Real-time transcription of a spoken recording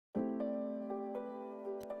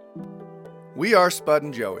We are Spud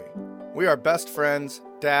and Joey. We are best friends,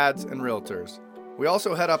 dads, and realtors. We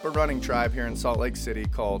also head up a running tribe here in Salt Lake City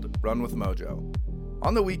called Run with Mojo.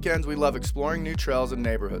 On the weekends, we love exploring new trails and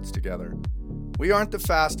neighborhoods together. We aren't the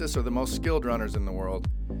fastest or the most skilled runners in the world.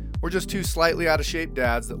 We're just two slightly out of shape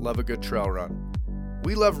dads that love a good trail run.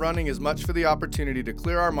 We love running as much for the opportunity to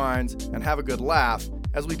clear our minds and have a good laugh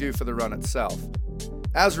as we do for the run itself.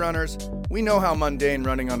 As runners, we know how mundane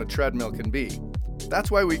running on a treadmill can be.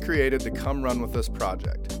 That's why we created the Come Run With Us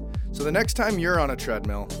project. So the next time you're on a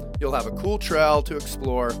treadmill, you'll have a cool trail to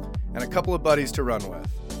explore and a couple of buddies to run with.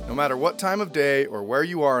 No matter what time of day or where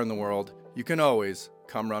you are in the world, you can always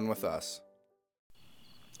come run with us.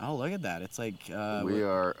 Oh, look at that. It's like... we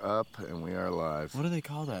are up and we are live. What do they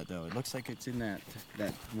call that, though? It looks like it's in that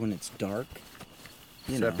when it's dark.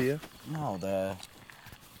 Sepia? No,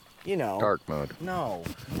 Dark mode. No.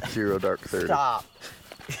 0 dark 30. Stop.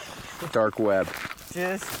 Dark web.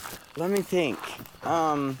 Just, let me think.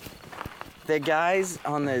 The guys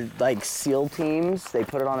on the, SEAL teams, they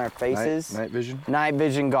put it on their faces. Night vision? Night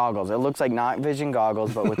vision goggles. It looks like night vision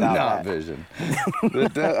goggles, but without Not that. vision.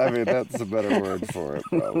 That's a better word for it,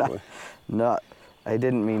 probably. Not, I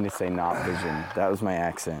didn't mean to say not vision. That was my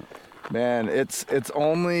accent. Man, it's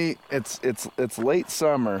late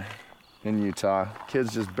summer in Utah.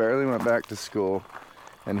 Kids just barely went back to school.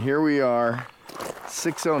 And here we are,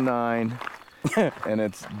 6:09, and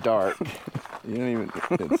it's dark.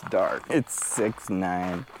 It's dark. It's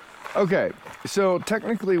 6:09. Okay, so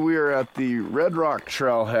technically we are at the Red Rock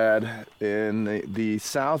Trailhead in the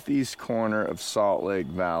southeast corner of Salt Lake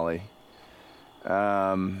Valley.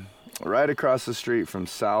 Right across the street from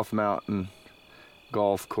South Mountain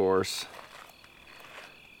Golf Course.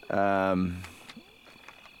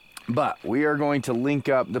 But we are going to link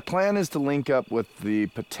up. The plan is to link up with the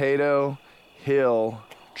Potato Hill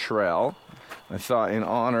Trail. I thought in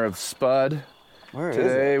honor of Spud,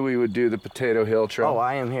 today we would do the Potato Hill Trail. Oh,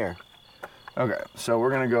 I am here. Okay, so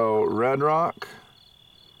we're gonna go Red Rock,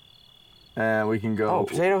 and we can go... Oh,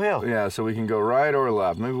 Potato Hill. Yeah, so we can go right or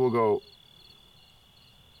left. Maybe we'll go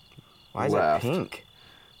Why is left. it pink?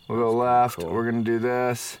 We'll go left. Cool. We're gonna do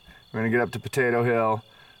this. We're gonna get up to Potato Hill.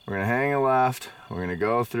 We're gonna hang a left. We're gonna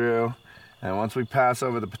go through, and once we pass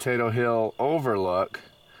over the Potato Hill overlook,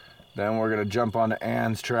 then we're gonna jump onto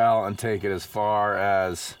Ann's Trail and take it as far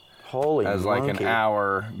as like an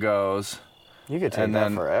hour goes. You could take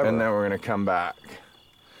that forever. And then we're gonna come back.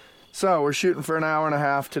 So we're shooting for an hour and a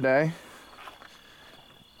half today.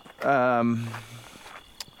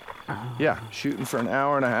 Yeah, shooting for an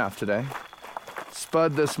hour and a half today.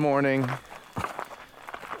 Spud this morning,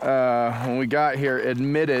 when we got here,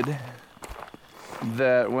 admitted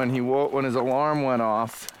that when his alarm went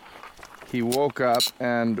off, he woke up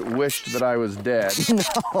and wished that I was dead.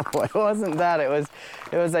 No, it wasn't that. It was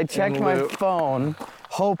I checked my phone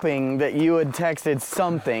hoping that you had texted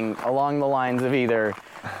something along the lines of either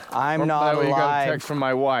I'm not alive. You got a text from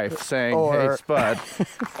my wife saying, hey Spud,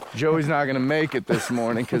 Joey's not gonna make it this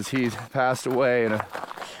morning because he's passed away in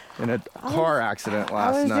a car accident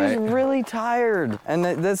last night. I was just really tired. And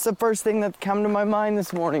that's the first thing that came to my mind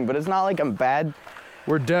this morning, but it's not like I'm bad.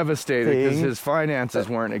 We're devastated because his finances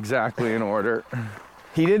weren't exactly in order.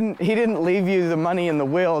 He didn't leave you the money in the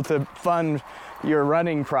will to fund your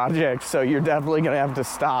running project, so you're definitely gonna have to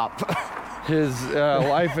stop. His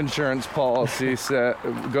life insurance policy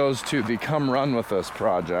goes to the Come Run With Us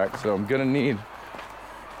project, so I'm gonna need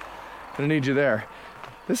you there.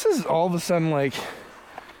 This is all of a sudden like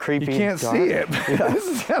creepy. You can't dark. see it. Yeah. This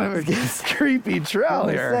is kind of a creepy trail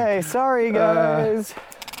here. Sorry guys.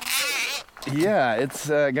 Yeah, it's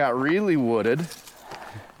got really wooded,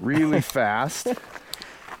 really fast.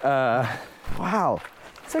 Wow,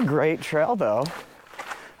 it's a great trail though.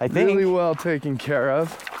 I think really well taken care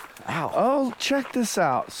of. Ow. Oh, check this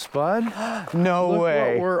out, Spud. No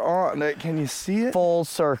way. What we're on. Can you see it? Full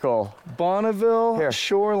circle. Bonneville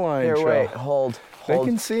Shoreline Trail. Wait, hold. They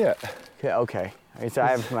can see it. Okay. So I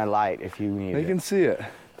have my light if you need it. They can see it.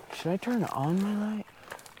 Should I turn on my light?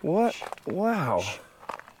 What? Wow.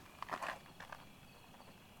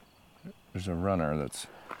 There's a runner that's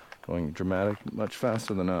going much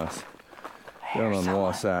faster than us. Down on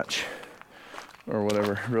Wasatch, or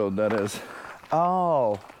whatever road that is.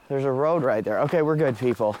 Oh, there's a road right there. Okay, we're good,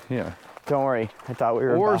 people. Yeah. Don't worry. I thought we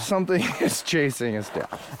were Or something is chasing us down.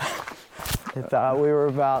 I thought we were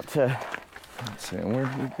about to Let's see, where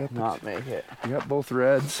we got not make it. You got both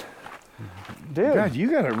reds. Dude. God, you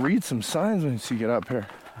gotta read some signs once you get up here.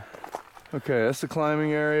 Okay, that's the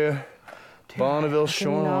climbing area. Bonneville I cannot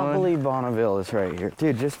shoreline. believe Bonneville is right here.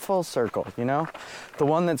 Dude, just full circle, you know? The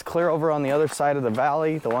one that's clear over on the other side of the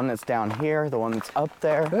valley, the one that's down here, the one that's up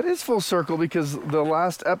there. That is full circle because the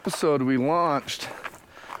last episode we launched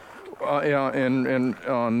on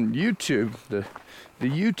YouTube, the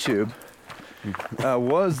YouTube,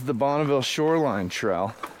 was the Bonneville Shoreline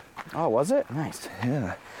Trail. Oh, was it? Nice.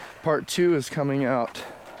 Yeah. Part 2 is coming out.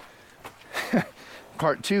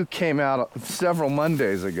 Part 2 came out several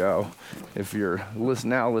Mondays ago. If you're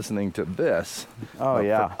now listening to this. Oh, But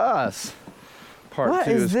yeah. For us, part What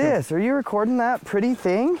 2 is this? Are you recording that pretty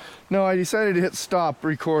thing? No, I decided to hit stop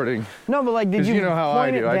recording. No, but like, did 'Cause you you know how I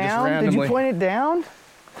point do. it I just down? Did randomly- you point it down?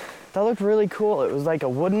 That looked really cool. It was like a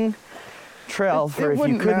wooden trail for It if you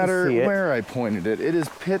wouldn't couldn't matter see it. where I pointed it. It is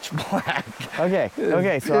pitch black. Okay,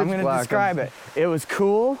 okay, so I'm pitch gonna black. describe it. It was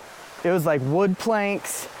cool. It was like wood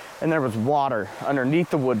planks, and there was water underneath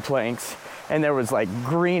the wood planks, and there was like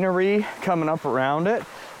greenery coming up around it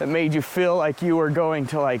that made you feel like you were going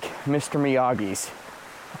to like Mr. Miyagi's.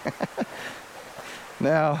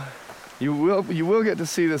 Now, you will get to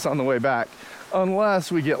see this on the way back,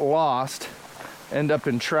 unless we get lost, end up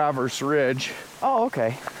in Traverse Ridge. Oh,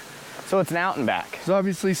 okay. So it's an out and back. There's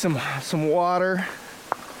obviously some water.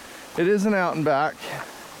 It is an out and back.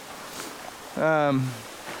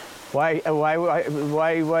 Why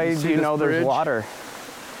see do you this know there's bridge? water?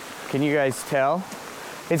 Can you guys tell?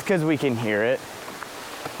 It's because we can hear it.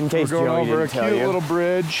 In We're case going Joey over a didn't tell cute you. little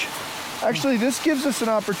bridge. Actually, this gives us an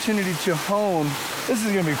opportunity to hone. This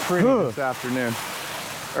is gonna be pretty this afternoon,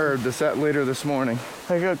 or later this morning.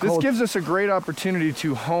 Like a This cold- gives us a great opportunity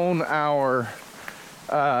to hone our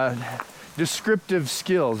descriptive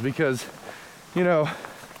skills because, you know,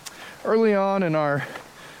 early on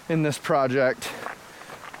in this project,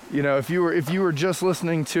 you know, if you were just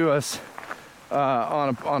listening to us on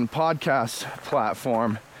a podcast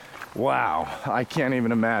platform, wow, I can't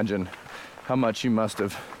even imagine how much you must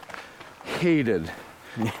have hated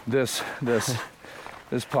this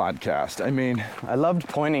podcast. I mean, I loved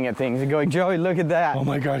pointing at things and going, Joey, look at that. oh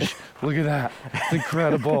my gosh, look at that. It's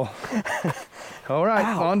incredible. All right,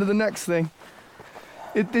 Ow. on to the next thing.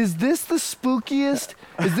 Is this the spookiest?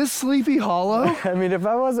 Is this Sleepy Hollow? I mean, if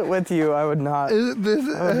I wasn't with you, I would not. Is this,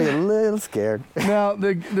 I would be a little scared. now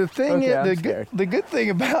the thing Okay, I'm is scared. the good thing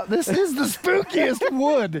about this is the spookiest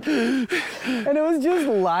wood. And it was just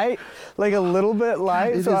light, like a little bit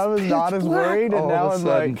light, It so is I was not pitch as black worried. And all now of a I'm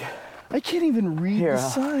sudden. like, I can't even read Here, the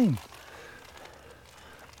sign.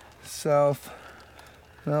 South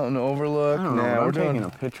Mountain Overlook. I don't know. Nah, I'm we're taking doing a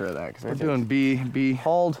picture of that. we're doing B.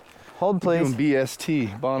 Hold, We're please. doing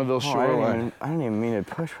BST, Bonneville Oh, Shoreline. I didn't even mean to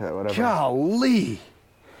push for that. Whatever. Golly,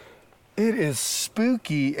 it is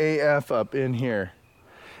spooky AF up in here,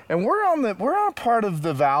 and we're on a part of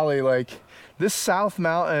the valley. Like this South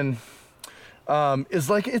Mountain is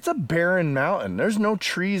like it's a barren mountain. There's no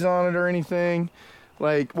trees on it or anything.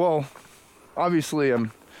 Like, well, obviously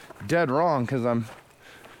I'm dead wrong because I'm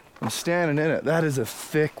standing in it. That is a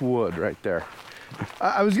thick wood right there.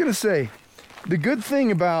 I was gonna say, the good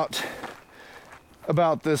thing about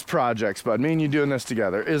this project, Spud, me and you doing this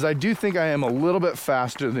together, is I do think I am a little bit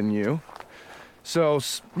faster than you. So,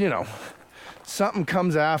 you know, something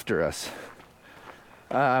comes after us.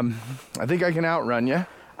 I think I can outrun you.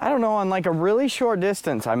 I don't know. On like a really short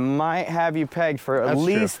distance, I might have you pegged for at That's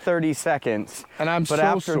least true. 30 seconds. And I'm but so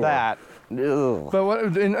after sore. that, ugh. But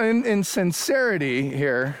what, in sincerity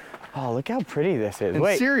here, Oh, look how pretty this is. in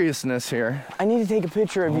Wait, seriousness here, I need to take a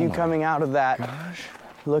picture of you coming out of that,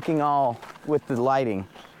 looking all with the lighting,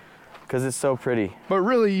 because it's so pretty. but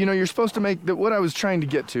really, you know, you're supposed to make, what I was trying to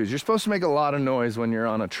get to is you're supposed to make a lot of noise when you're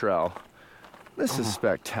on a trail. This is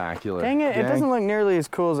spectacular. Dang it, it gang. doesn't look nearly as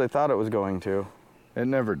cool as I thought it was going to. It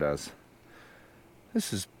never does.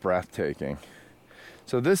 This is breathtaking.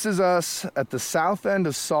 So this is us at the south end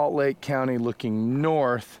of Salt Lake County looking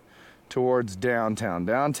north towards downtown.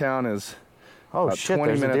 Downtown is Oh about shit, 20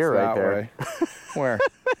 there's a minutes deer right that there. way. Where?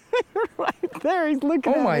 Right there, he's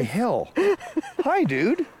looking Oh at my me. hill. Hi,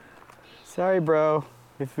 dude. Sorry, bro,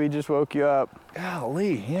 if we just woke you up.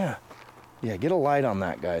 Golly, yeah. Yeah, get a light on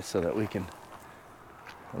that guy so that we can,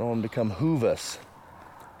 I don't want to become hoovus.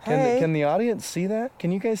 Hey. Can the audience see that?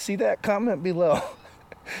 Can you guys see that? Comment below.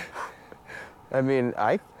 I mean,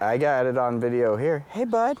 I got it on video here. Hey,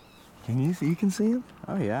 bud. Can you see? You can see him?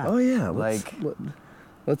 Oh yeah. Oh yeah.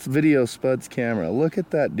 Let's video Spud's camera. Look at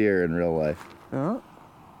that deer in real life. Oh.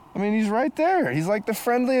 I mean, he's right there. He's like the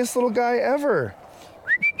friendliest little guy ever.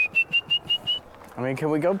 I mean, can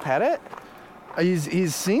we go pet it?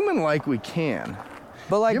 He's seeming like we can.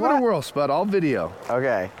 But like Give what? it a whirl, Spud. I'll video.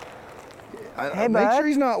 Okay. Hey, Make bud. sure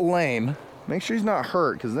he's not lame. Make sure he's not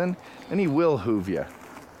hurt, because then And he will hoove you.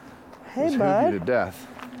 Hey, Just bud. hoove you to death.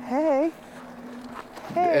 Hey.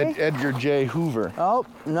 Hey. Edgar J. Hoover. Oh,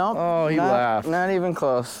 no. Oh, he laughed. Not even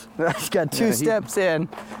close. He's got two steps in.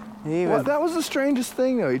 Well, that was the strangest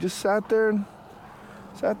thing, though. He just sat there and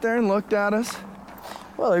looked at us.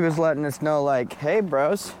 Well, he was letting us know, like, hey,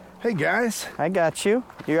 bros. Hey, guys. I got you.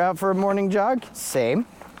 You're out for a morning jog? Same.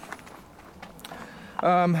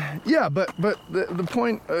 Yeah, but the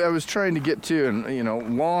point I was trying to get to, and, you know,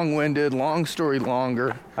 long-winded, long story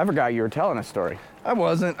longer. I forgot you were telling a story. I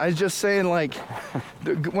wasn't. I was just saying, like,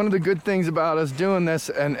 one of the good things about us doing this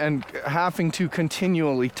and having to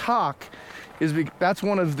continually talk is that's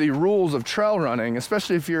one of the rules of trail running,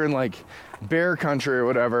 especially if you're in, like, bear country or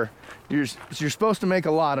whatever. You're supposed to make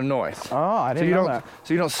a lot of noise. Oh, I didn't know that.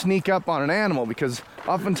 So you don't sneak up on an animal, because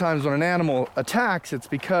oftentimes when an animal attacks, it's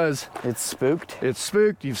because It's spooked? it's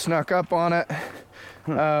spooked, you've snuck up on it.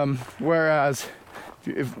 Whereas,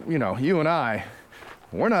 if you know, you and I,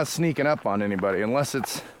 we're not sneaking up on anybody unless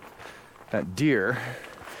it's that deer.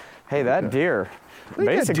 Hey, that deer. I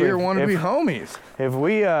think that deer wanted to be homies. If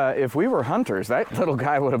we were hunters, that little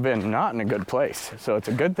guy would have been not in a good place. So it's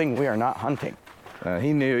a good thing we are not hunting.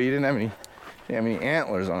 He knew he didn't have any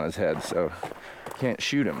antlers on his head, so can't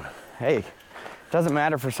shoot him. Hey, doesn't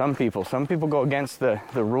matter for some people. Some people go against the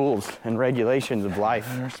rules and regulations of life.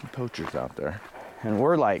 There's some poachers out there. And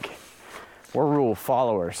we're rule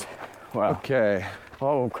followers. Wow. Okay.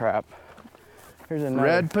 Oh, crap. Here's another.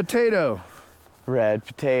 Red potato. Red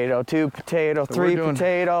potato, 2 potato, So 3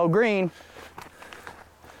 potato, green.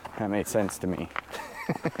 That made sense to me.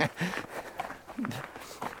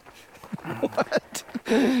 What?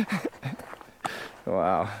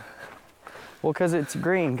 Wow. Well, because it's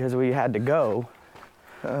green, because we had to go.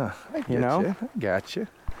 I get You know? I got you.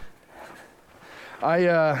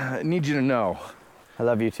 I need you to know, I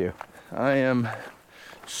love you too. I am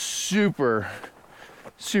super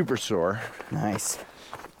sore. Nice.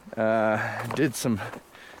 Did some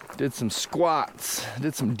squats.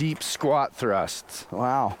 Did some deep squat thrusts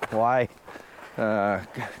Wow. Why? a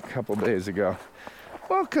couple days ago.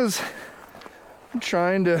 Well, because I'm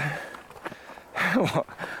trying to.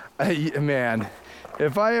 Man,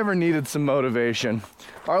 if I ever needed some motivation,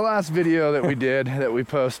 our last video that we did, that we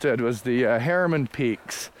posted, was the Harriman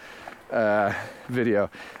Peaks video.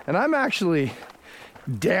 And I'm actually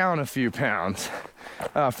down a few pounds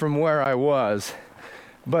from where I was.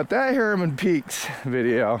 But that Harriman Peaks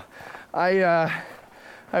video, I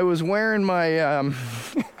was wearing my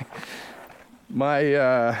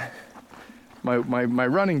my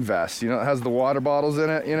running vest. You know, it has the water bottles in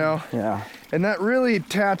it, you know? Yeah. And that really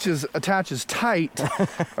attaches tight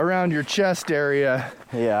around your chest area,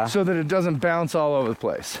 Yeah. so that it doesn't bounce all over the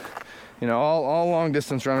place. You know, all long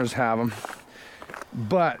distance runners have them.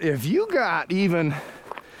 But if you got a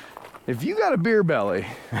beer belly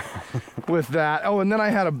with that, oh, and then I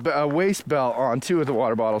had a waist belt on too with the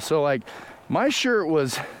water bottle. So like, my shirt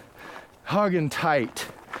was hugging tight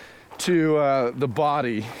to the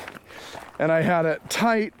body. And I had it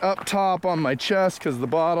tight up top on my chest because the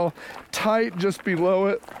bottle, tight just below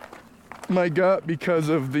it, my gut, because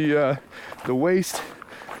of the waist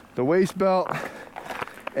belt,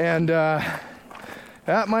 and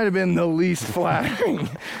that might have been the least flattering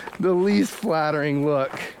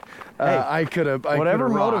look I could have. Whatever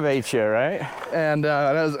motivates you, right? And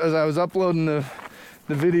as I was uploading the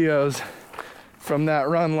videos from that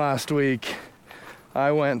run last week,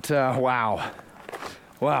 I went, wow,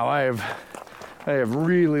 I have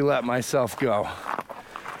really let myself go.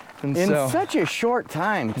 And In such a short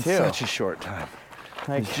time, too. In such a short time.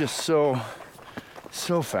 Like, It's just so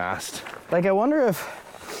fast. Like, I wonder if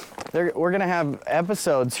we're gonna have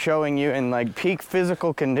episodes showing you in like peak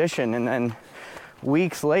physical condition, and then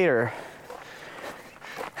weeks later,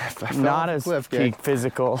 not as peak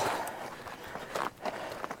physical.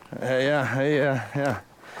 Yeah.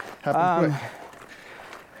 Happened quick.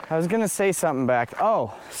 I was gonna say something back.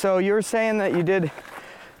 Oh, so you were saying that you did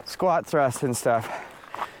squat thrusts and stuff.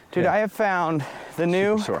 Dude, Yeah. I have found the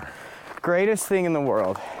new Sore. greatest thing in the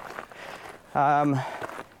world. I'm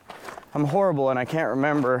horrible and I can't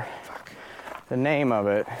remember the name of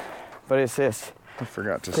it, but it's this. I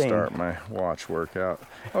forgot to thing. start my watch workout.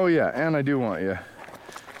 Oh yeah, and I do want you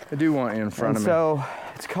in front of me. So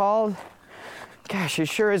it's called, gosh, it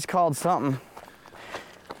sure is called something.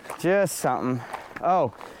 Just something.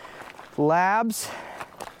 Oh, Labs.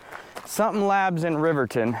 Something Labs in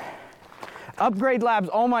Riverton. Upgrade Labs,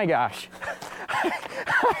 oh my gosh.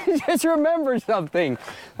 I just remembered something.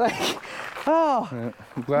 Like, oh. Yeah,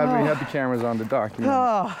 I'm glad we had the cameras on to document.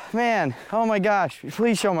 Oh, man. Oh, my gosh.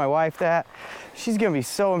 Please show my wife that. She's going to be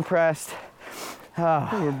so impressed. Hey,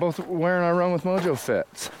 we're both wearing our Run with Mojo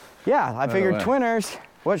fits. Yeah, I figured twinners.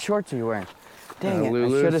 What shorts are you wearing? Dang it,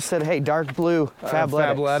 Lulu's. I should have said, hey, dark blue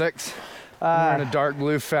Fabletics. Fabletics. I'm wearing a dark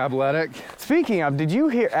blue Fabletic. Speaking of, did you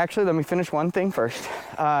hear, actually, let me finish one thing first.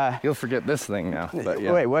 You'll forget this thing now, but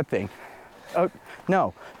yeah. Wait, what thing? Oh,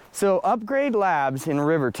 no. So Upgrade Labs in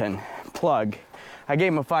Riverton, plug. I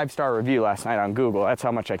gave them a 5-star review last night on Google. That's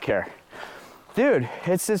how much I care. Dude,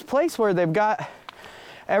 it's this place where they've got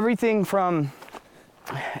everything from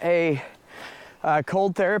a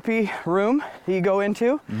cold therapy room that you go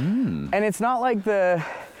into. And it's not like so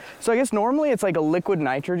I guess normally it's like a liquid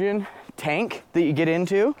nitrogen tank that you get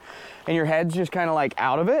into and your head's just kind of like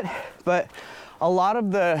out of it. But a lot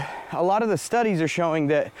of the studies are showing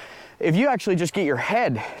that if you actually just get your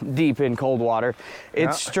head deep in cold water,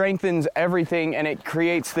 it strengthens everything and it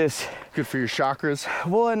creates this. Good for your chakras.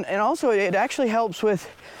 Well, and also it actually helps with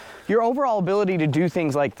your overall ability to do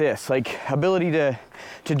things like this, like ability to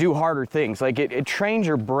do harder things. Like it trains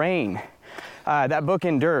your brain. That book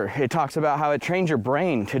Endure, it talks about how it trains your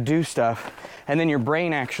brain to do stuff, and then your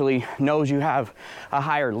brain actually knows you have a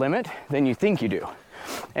higher limit than you think you do.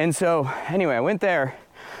 And so anyway, I went there.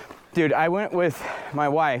 Dude, I went with my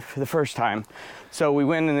wife the first time. So we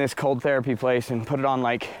went in this cold therapy place and put it on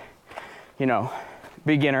like, you know,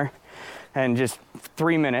 beginner and just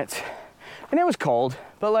 3 minutes. And it was cold,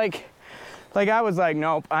 but like I was like,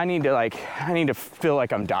 nope, I need to feel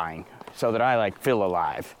like I'm dying so that I like feel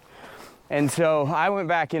alive. And so I went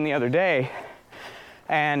back in the other day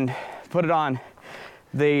and put it on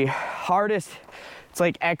the hardest, it's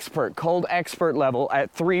like cold expert level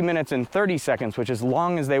at 3 minutes and 30 seconds, which is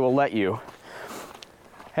long as they will let you.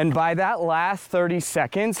 And by that last 30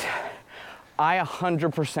 seconds, I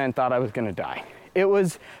 100% thought I was gonna die. It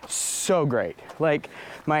was so great. Like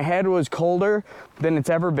my head was colder than it's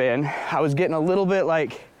ever been. I was getting a little bit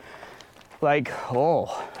like,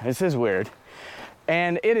 oh, this is weird.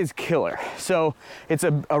 And it is killer. So it's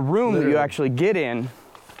a room that you actually get in,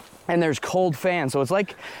 and there's cold fans. So it's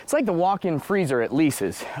like the walk-in freezer at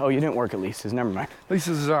Lisa's. Oh, you didn't work at Lisa's, never mind.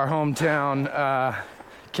 Lisa's is our hometown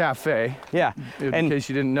cafe. Yeah. In case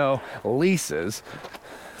you didn't know, Lisa's.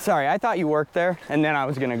 Sorry, I thought you worked there, and then I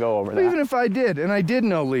was gonna go over that. Even if I did, and I did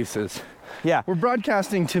know Lisa's. Yeah. We're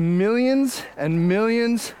broadcasting to millions and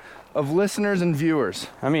millions of listeners and viewers.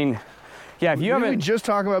 I mean, yeah, if you haven't... Didn't we just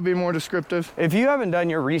talk about being more descriptive? If you haven't done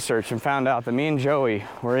your research and found out that me and Joey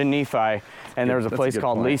were in Nephi and there was a place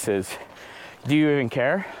called Lisa's, do you even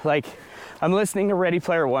care? Like, I'm listening to Ready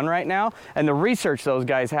Player One right now, and the research those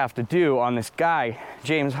guys have to do on this guy,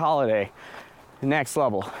 James Holliday, next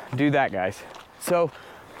level. Do that, guys. So,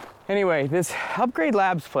 anyway, this Upgrade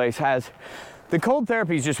Labs place has... The cold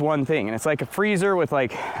therapy is just one thing, and it's like a freezer with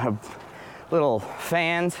like little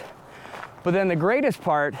fans. But then the greatest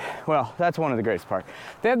part, well, that's one of the greatest part.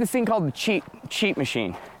 They have this thing called the cheat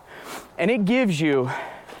machine. And it gives you,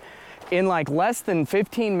 in like less than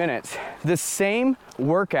 15 minutes, the same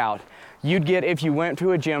workout you'd get if you went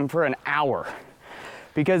to a gym for an hour.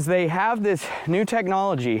 Because they have this new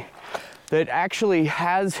technology that actually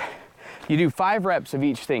has, you do 5 reps of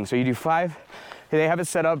each thing. So you do 5, they have it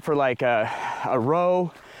set up for like a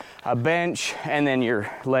row, a bench, and then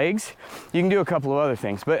your legs. You can do a couple of other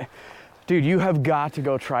things, but dude, you have got to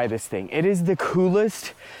go try this thing. It is the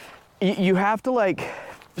coolest. You have to like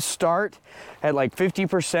start at like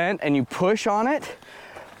 50% and you push on it,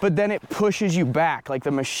 but then it pushes you back. Like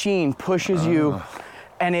the machine pushes you,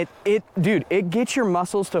 and dude, it gets your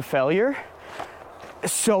muscles to failure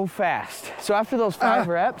so fast. So after those 5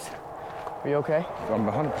 reps, are you okay? I'm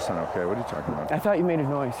 100% okay. What are you talking about? I thought you made a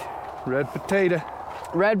noise. Red potato.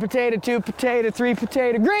 Red potato, 2 potato, 3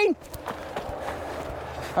 potato, green.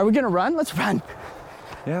 Are we gonna run? Let's run.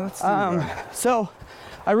 Yeah, let's do run. So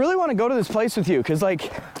I really want to go to this place with you because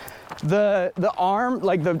like the arm,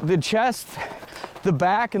 like the chest, the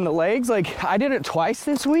back, and the legs, like I did it twice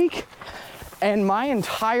this week, and my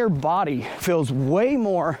entire body feels way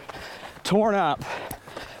more torn up.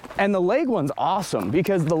 And the leg one's awesome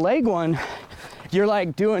because the leg one, you're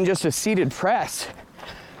like doing just a seated press.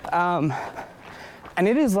 And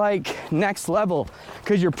it is like next level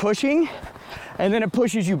because you're pushing and then it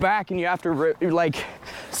pushes you back and you have to like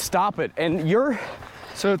stop it. And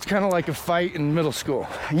so it's kind of like a fight in middle school.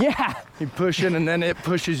 Yeah. You push it and then it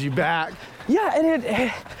pushes you back. Yeah,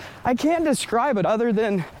 and I can't describe it other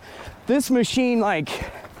than this machine, like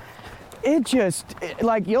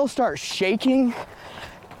like you'll start shaking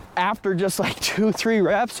after just like 2-3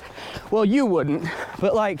 reps. Well, you wouldn't,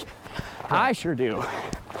 but like I sure do.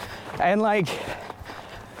 And like,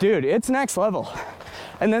 dude, it's next level.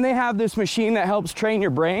 And then they have this machine that helps train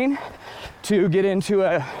your brain to get into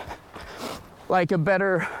like a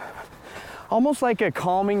better, almost like a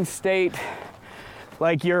calming state,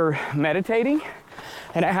 like you're meditating,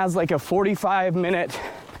 and it has like a 45-minute,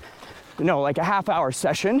 like a half-hour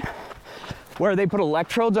session where they put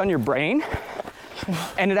electrodes on your brain,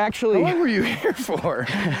 and it actually... How long were you here for?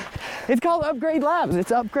 It's called Upgrade Labs.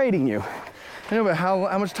 It's upgrading you. I know, but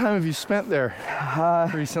how much time have you spent there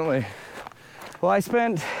recently? Well, I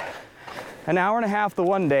spent an hour and a half the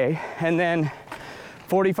one day, and then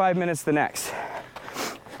 45 minutes the next.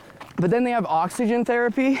 But then they have oxygen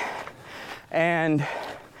therapy, and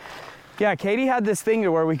yeah, Katie had this thing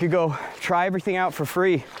to where we could go try everything out for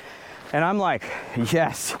free, and I'm like,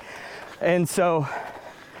 yes. And so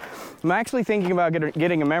I'm actually thinking about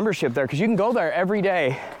getting a membership there, because you can go there every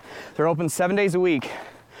day. They're open 7 days a week.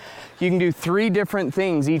 You can do 3 different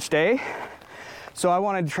things each day. So I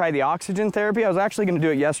wanted to try the oxygen therapy. I was actually going to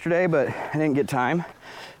do it yesterday, but I didn't get time,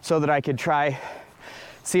 so that I could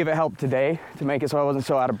see if it helped today to make it so I wasn't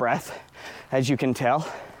so out of breath, as you can tell.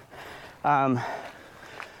 We're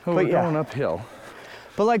going uphill.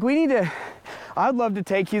 But like, I'd love to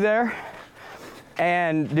take you there,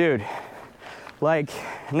 and dude, like,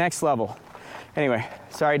 next level. Anyway,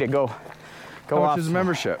 sorry to go How off. much is a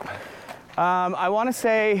membership? I want to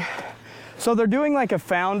say, so they're doing like a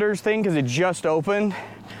founders thing because it just opened,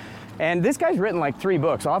 and this guy's written like 3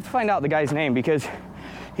 books. I'll have to find out the guy's name, because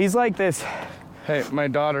he's like this. Hey, my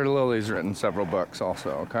daughter Lily's written several books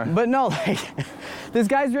also, okay? But no, like, this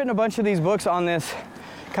guy's written a bunch of these books on this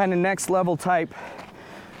kind of next level type,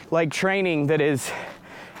 like, training that it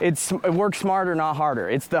works smarter, not harder.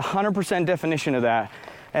 It's the 100% definition of that.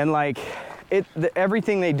 And like,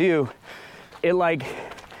 everything they do, it like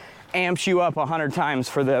amps you up 100 times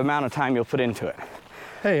for the amount of time you'll put into it.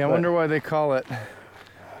 Hey, I wonder why they call it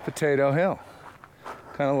Potato Hill.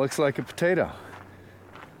 Kind of looks like a potato.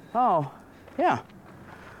 Oh, yeah.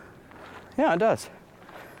 Yeah, it does.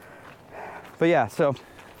 But yeah, so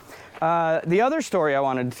the other story I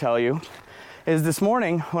wanted to tell you is this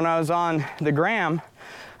morning when I was on the gram,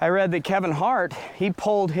 I read that Kevin Hart, he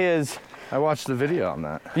pulled his... I watched the video on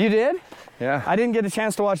that. You did? Yeah. I didn't get a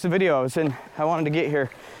chance to watch the video. I wanted to get here,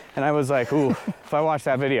 and I was like, ooh, if I watch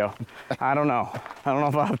that video, I don't know. I don't know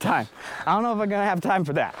if I'll have time. I don't know if I'm gonna have time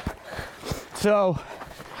for that. So,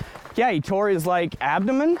 yeah, he tore his like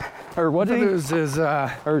abdomen, or what did he? It was his,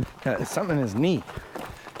 something in his knee.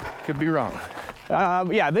 Could be wrong.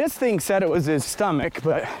 Yeah, this thing said it was his stomach,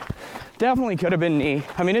 but definitely could have been knee.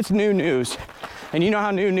 I mean, it's new news, and you know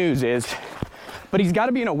how new news is. But he's got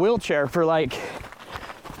to be in a wheelchair for like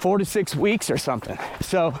 4 to 6 weeks or something.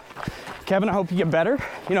 So, Kevin, I hope you get better,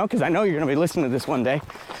 because I know you're going to be listening to this one day.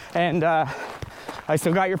 And I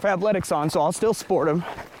still got your Fabletics on, so I'll still sport them,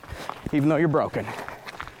 even though you're broken.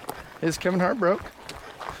 Is Kevin Hart broke?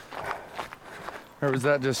 Or was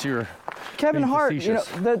that just your... Kevin Hart,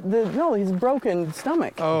 no, he's broken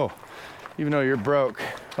stomach. Oh, even though you're broke,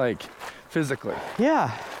 like, physically.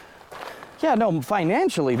 Yeah. Yeah, no,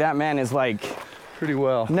 financially, that man is like... Pretty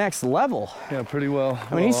well. Next level. Yeah, pretty well.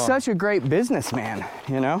 I mean, he's such a great businessman,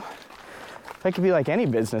 If I could be like any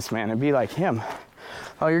businessman, it'd be like him.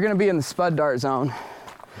 Oh, you're gonna be in the Spud dart zone.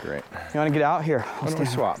 Great. You wanna get out here? Why don't we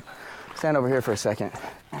swap? Stand over here for a second.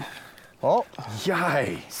 Oh.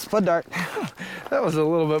 Yay. Spud dart. That was a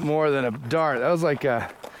little bit more than a dart. That was like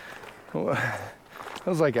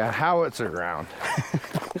a howitzer round.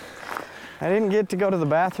 I didn't get to go to the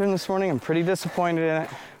bathroom this morning. I'm pretty disappointed in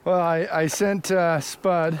it. Well, I sent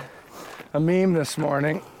Spud a meme this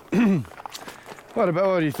morning. What do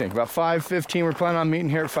you think? About 5:15. We're planning on meeting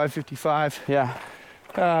here at 5:55. Yeah.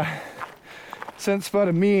 Sent Spud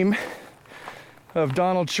a meme of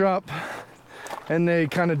Donald Trump, and they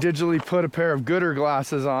kind of digitally put a pair of Gooder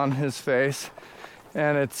glasses on his face,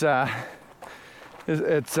 and it says,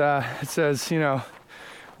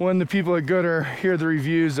 when the people at Gooder hear the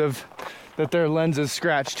reviews of that their lenses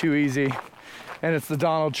scratch too easy. And it's the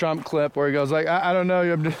Donald Trump clip where he goes like, I don't know,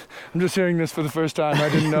 I'm just hearing this for the first time. I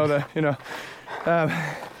didn't know that,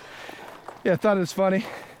 Yeah, I thought it was funny.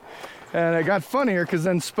 And it got funnier because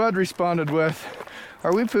then Spud responded with,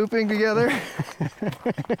 are we pooping together?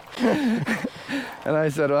 And I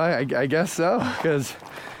said, well, I guess so, because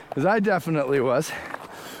I definitely was.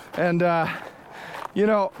 And,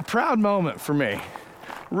 proud moment for me.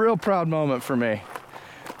 Real proud moment for me.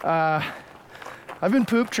 I've been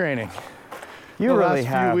poop training. You really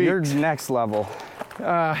have. You're next level.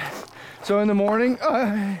 So in the morning,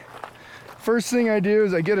 first thing I do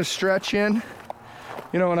is I get a stretch in.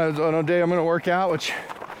 On a day I'm going to work out, which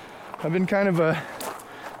I've been kind of a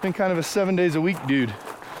 7 days a week dude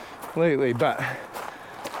lately. But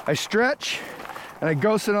I stretch and I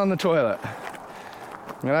go sit on the toilet.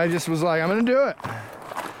 And I just was like, I'm gonna do it.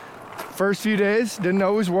 First few days, didn't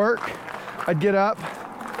always work. I'd get up,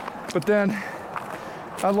 but then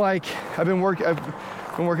I've been working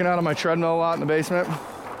out on my treadmill a lot in the basement.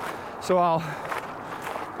 So I'll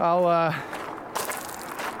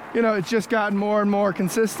you know, it's just gotten more and more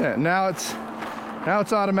consistent. Now it's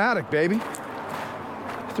automatic, baby.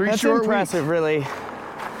 That's impressive, really.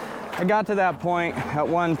 I got to that point at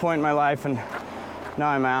one point in my life, and now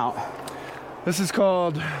I'm out. This is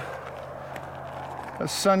called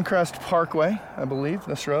Suncrest Parkway, I believe,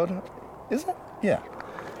 this road. Is it? Yeah.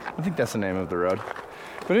 I think that's the name of the road.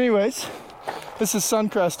 But anyways, this is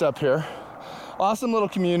Suncrest up here. Awesome little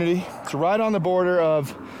community. It's right on the border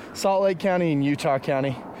of Salt Lake County and Utah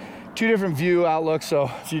County. Two different view outlooks. So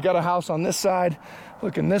if you got a house on this side,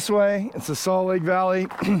 looking this way, it's the Salt Lake Valley.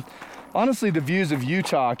 Honestly, the views of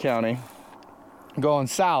Utah County going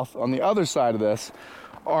south on the other side of this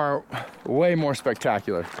are way more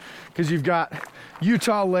spectacular, because you've got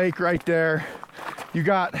Utah Lake right there. You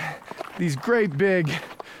got these great big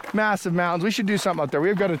massive mountains. We should do something up there.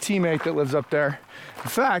 We've got a teammate that lives up there. In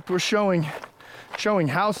fact, we're showing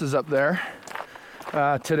houses up there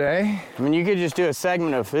today. I mean, you could just do a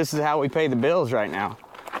segment of this is how we pay the bills right now.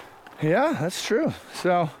 Yeah, that's true.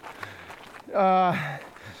 So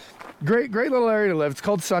great little area to live. It's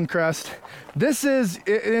called Suncrest. This is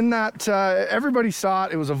in that everybody saw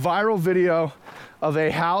it. It was a viral video of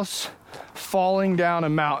a house falling down a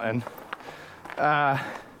mountain.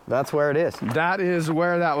 That's where it is. That is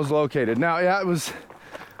where that was located. Now, yeah, it was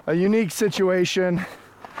a unique situation.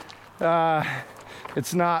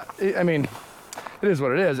 It's not, I mean, it is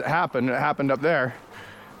what it is. It happened up there.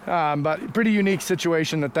 But pretty unique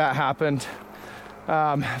situation that happened.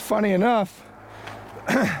 Funny enough,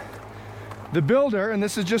 the builder, and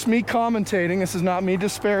this is just me commentating, this is not me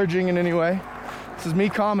disparaging in any way, this is me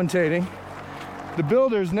commentating. The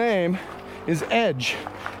builder's name is Edge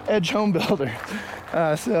Home Builder.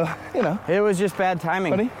 So, you know. It was just bad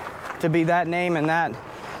timing to be that name and that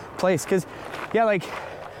place. Because, yeah, like,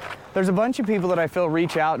 there's a bunch of people that I feel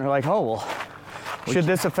reach out and are like, oh, well, should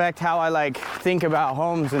this affect how I, like, think about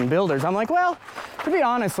homes and builders? I'm like, well, to be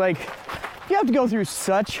honest, like, you have to go through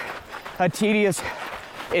such a tedious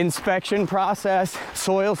inspection process,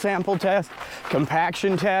 soil sample test,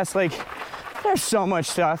 compaction test. Like, there's so much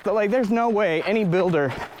stuff that, like, there's no way any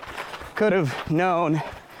builder could have known,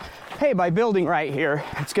 hey, by building right here,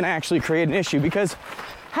 it's gonna actually create an issue, because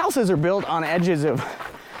houses are built on edges of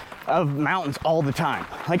mountains all the time,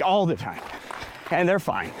 like all the time, and they're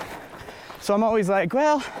fine. So I'm always like,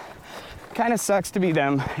 well, kind of sucks to be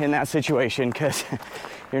them in that situation, because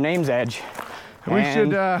your name's Edge. We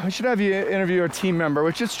should have you interview our team member,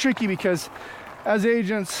 which is tricky because as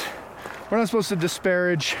agents, we're not supposed to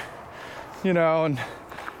disparage, you know,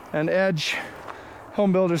 and Edge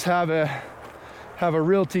Home Builders have a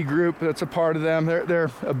realty group that's a part of them. They're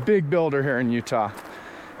a big builder here in Utah.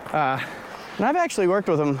 And I've actually worked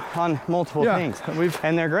with them on multiple things,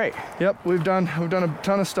 and they're great. Yep, we've done a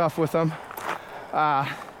ton of stuff with them. Our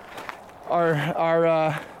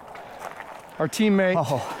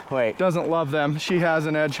teammate doesn't love them. She has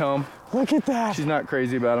an Edge home. Look at that. She's not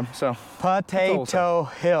crazy about them. So Potato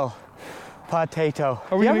Hill. Potato.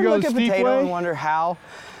 Are we gonna go look the at steep potato way? and wonder how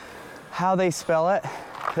they spell it?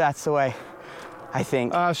 That's the way, I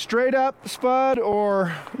think. Straight up, Spud,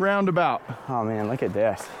 or roundabout? Oh man, look at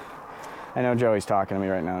this. I know Joey's talking to me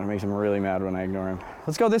right now. It makes him really mad when I ignore him.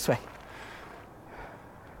 Let's go this way.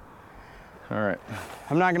 All right.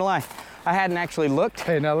 I'm not gonna lie, I hadn't actually looked.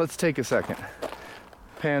 Hey, now let's take a second.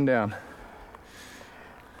 Pan down.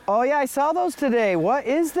 Oh yeah, I saw those today. What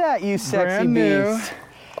is that, you sexy beast?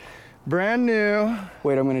 Brand new.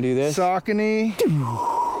 Wait, I'm gonna do this. Saucony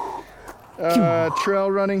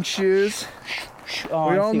trail running shoes. Oh,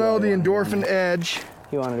 we all know the Endorphin Edge.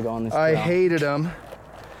 He wanted to go on this trail. I hated them.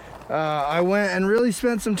 I went and really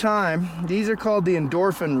spent some time. These are called the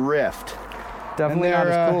Endorphin Rift. Definitely not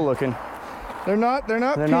as cool looking. They're not They're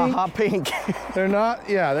pink. not hot pink. They're not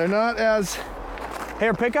as.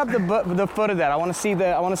 Here, pick up the foot of that. I want to see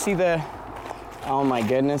the. Oh my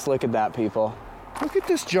goodness! Look at that, people. Look at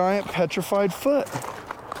this giant petrified foot.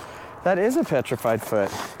 That is a petrified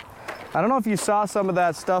foot. I don't know if you saw some of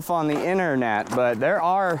that stuff on the internet, but there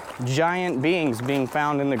are giant beings being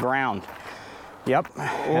found in the ground. Yep.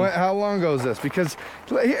 How long ago is this? Because,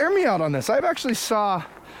 hear me out on this. I've actually saw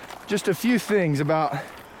just a few things about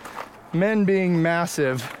men being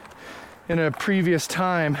massive in a previous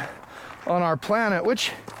time on our planet,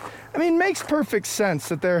 which, I mean, makes perfect sense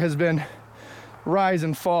that there has been rise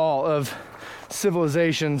and fall of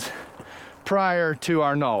civilizations prior to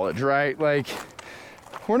our knowledge, right? Like,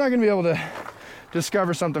 we're not gonna be able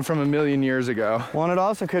discover something from a million years ago. Well, and it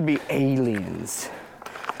also could be aliens.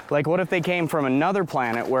 Like, what if they came from another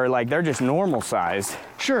planet where, like, they're just normal size,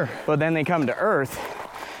 Sure. but then they come to Earth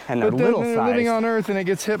and they're But then little they're size? living on Earth and it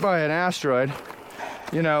gets hit by an asteroid.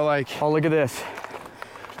 You know, like, Oh, look at this.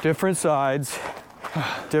 Different sides.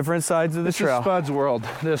 Different sides of the this is trail. Spud's world.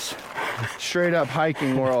 This straight up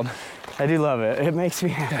hiking world. I do love it. It makes me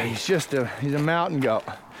happy. Yeah, he's a mountain goat,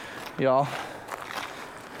 y'all.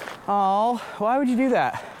 Oh, why would you do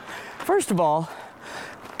that? First of all,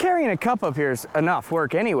 carrying a cup up here is enough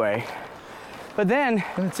work anyway. But then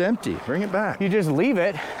And it's empty. Bring it back. you just leave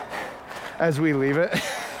it. As we leave it.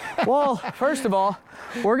 Well, first of all,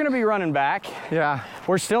 we're gonna be running back. Yeah.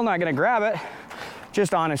 We're still not gonna grab it.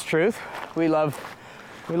 Just honest truth. We love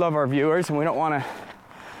our viewers and we don't wanna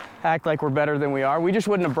act like we're better than we are. We just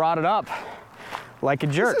wouldn't have brought it up like a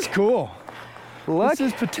jerk. This is cool. Look, This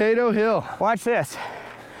is Potato Hill. watch this.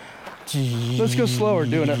 Let's go slower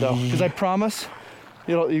doing it though, because I promise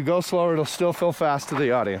you go slower, it'll still feel fast to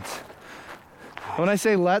the audience. When I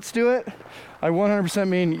say let's do it, I 100%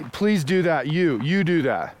 mean please do that. You do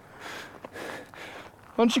that.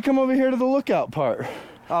 Why don't you come over here to the lookout part?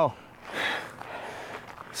 Oh,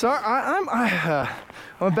 So I'm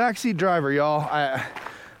a backseat driver, y'all.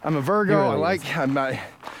 I'm a Virgo. He really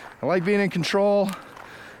I like being in control.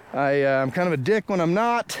 I'm kind of a dick when I'm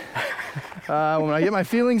not. When I get my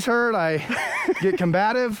feelings hurt, I get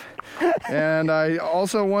combative. And I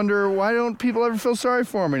also wonder, why don't people ever feel sorry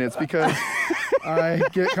for me? And it's because I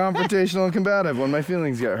get confrontational and combative when my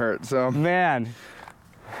feelings get hurt. So man.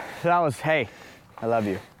 That was, hey, I love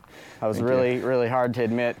you. That was really hard to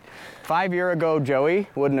admit. 5 years ago, Joey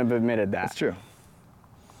wouldn't have admitted that. that's true.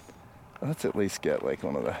 Let's at least get like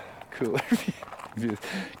one of the cooler views.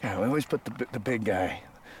 Yeah, we always put the big guy,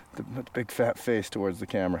 the big fat face towards the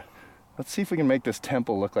camera. Let's see if we can make this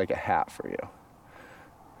temple look like a hat for you.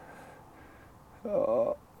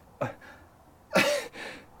 Oh.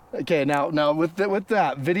 Okay, now with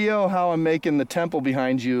that video, how I'm making the temple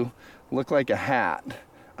behind you look like a hat.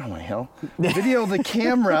 Oh my hell! Video the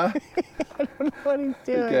camera. What he's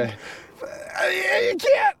doing. Okay. You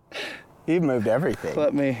can't. You've moved everything.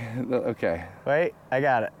 Let me. Okay. Wait, I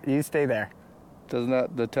got it. You stay there. Doesn't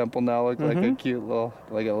that the temple now look like a cute little,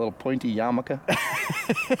 like a little pointy yarmulke?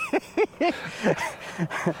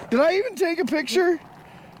 Did I even take a picture?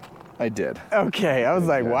 I did. Okay, I was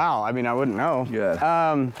like, wow. I mean, I wouldn't know. Good.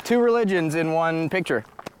 2 religions in one picture.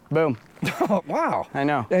 Boom. Oh, wow. I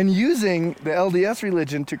know. And using the LDS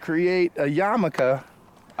religion to create a yarmulke.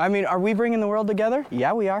 I mean, are we bringing the world together?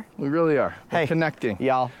 Yeah, we are. We really are. We're Hey, connecting.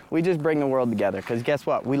 Y'all, we just bring the world together because guess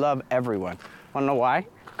what? We love everyone. Want to know why?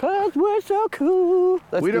 Because we're so cool.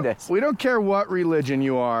 Let's do this. We don't care what religion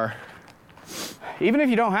you are. Even if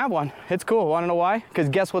you don't have one, it's cool. Want to know why? Because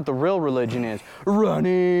guess what the real religion is?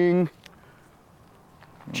 Running.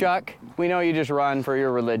 Chuck, we know you just run for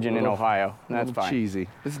your religion in Ohio. That's fine. Cheesy.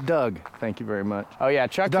 It's Doug. Thank you very much. Oh yeah,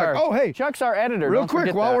 Chuck's Doug. our, Oh, hey. Chuck's our editor. Real Don't quick,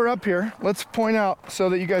 forget while that. we're up here, let's point out so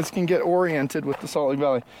that you guys can get oriented with the Salt Lake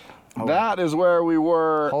Valley. That is where we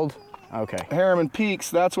were. Hold. Okay. Harriman Peaks,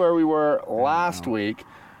 that's where we were last week.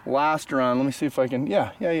 Last run. Let me see if I can.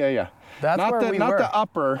 Yeah. That's not where we not were. the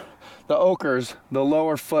upper, the Okers, the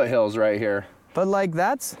lower foothills right here. But like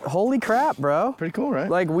that's holy crap, bro. Pretty cool, right?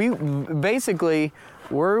 Like we basically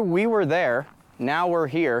we were there. Now we're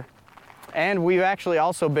here, and we've actually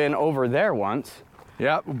also been over there once.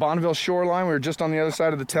 Yeah, Bonneville shoreline. We were just on the other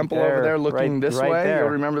side of the temple There, over there, looking right- this right way. there. You'll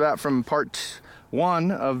remember that from part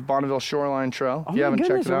 1 of Bonneville Shoreline Trail. If you haven't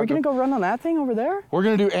checked it are out, we gonna go run on that thing over there? we're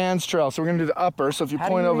gonna do Ann's Trail, so we're gonna do the upper. So if you How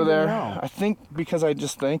do point you over even there, know? I think because I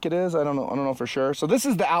just think it is. I don't know for sure. So this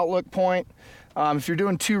is the outlook point. If you're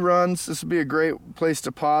doing 2 runs, this would be a great place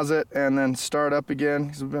to pause it and then start up again.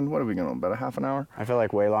 Because we've been, what are we going, about a half an hour? I feel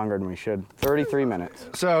like way longer than we should. 33 minutes.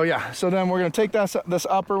 So yeah, so then we're gonna take this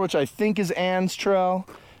upper, which I think is Ann's Trail,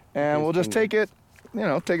 and we'll just take it,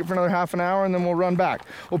 take it for another half an hour, and then we'll run back.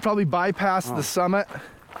 We'll probably bypass the summit.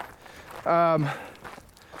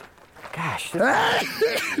 Gosh.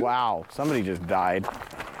 Wow. Somebody just died.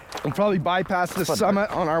 We'll probably bypass the summit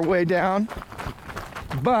on our way down,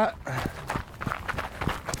 but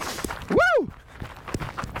woo!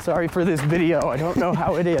 Sorry for this video. I don't know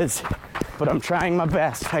how it is, but I'm trying my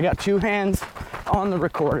best. I got 2 hands on the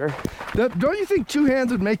recorder. Don't you think 2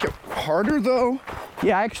 hands would make it harder though?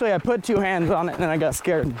 Yeah, actually, I put 2 hands on it and then I got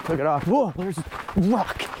scared and took it off. Whoa, there's a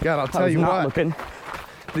rock. God, I'll I tell was you not what. looking.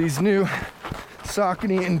 These new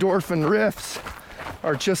Saucony endorphin riffs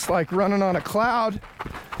are just like running on a cloud.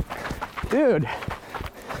 Dude,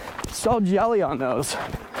 it's all jelly on those.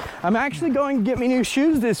 I'm actually going to get me new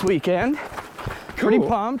shoes this weekend. Pretty Cool.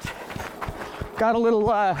 pumped. Got a little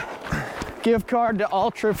gift card to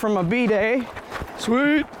Ultra from a B-Day.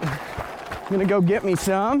 Sweet. I'm gonna go get me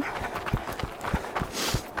some.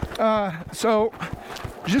 So,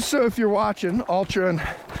 just so if you're watching, Ultra and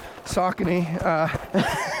Saucony,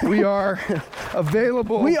 we are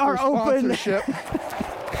available for sponsorship.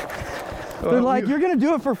 They're like, you're gonna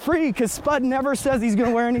do it for free because Spud never says he's gonna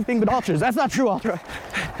wear anything but Ultras. That's not true, Ultra.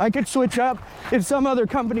 I could switch up if some other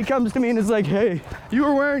company comes to me and is like, hey. You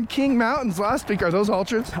were wearing King Mountains last week. Are those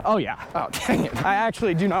Ultras? Oh yeah. Oh, dang it. I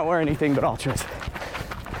actually do not wear anything but Ultras.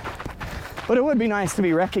 But it would be nice to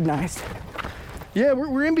be recognized. Yeah,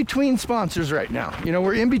 we're in between sponsors right now. You know,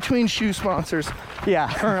 we're in between shoe sponsors.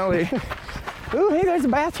 Yeah. Currently. Ooh, hey, there's a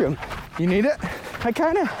bathroom. You need it? I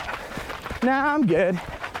kinda, nah, I'm good.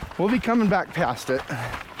 We'll be coming back past it.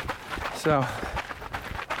 So.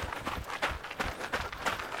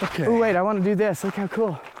 Okay. Oh wait, I want to do this. Look how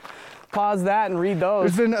cool. Pause that and read those.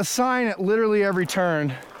 There's been a sign at literally every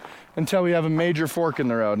turn until we have a major fork in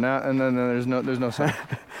the road. Now and then there's no sign.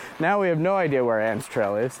 Now we have no idea where Ann's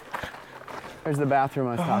Trail is. There's the bathroom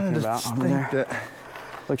I was talking about over there.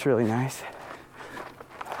 Looks really nice.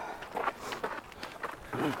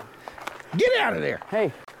 Get out of there!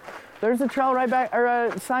 Hey, there's a trail right back, or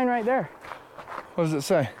a sign right there. What does it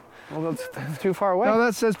say? Well, that's too far away. No,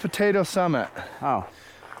 that says Potato Summit. Oh.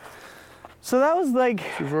 So that was like.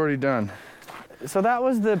 We've already done. So that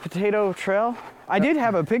was the Potato Trail. I did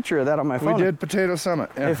have a picture of that on my phone. We did Potato Summit.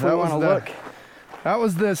 Yeah, if we want to look. That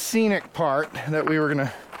was the scenic part that we were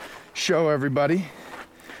gonna show everybody.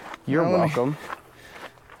 You're welcome.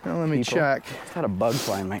 Now let me check. It's got a bug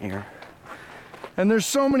fly in my ear. And there's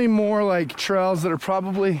so many more like trails that are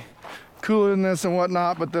probably cooler than this and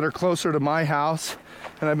whatnot, but that are closer to my house.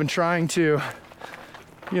 And I've been trying to,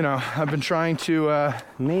 you know,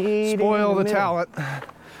 spoil the talent.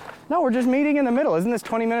 No, we're just meeting in the middle. Isn't this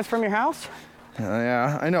 20 minutes from your house?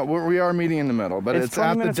 Yeah, I know. We are meeting in the middle, but it's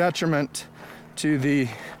at the detriment to the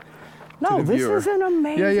No, this is an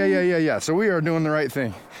amazing. Yeah. So we are doing the right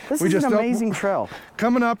thing. This is an amazing trail.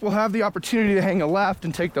 Coming up, we'll have the opportunity to hang a left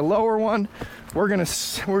and take the lower one. We're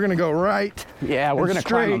gonna go right. Yeah, we're gonna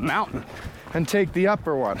climb a mountain and take the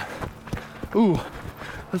upper one. Ooh,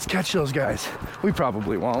 let's catch those guys. We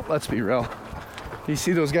probably won't. Let's be real. Do you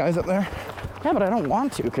see those guys up there? Yeah, but I don't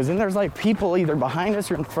want to, because then there's like people either behind us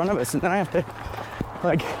or in front of us, and then I have to,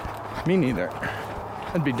 like. Me neither.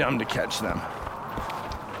 It'd be dumb to catch them.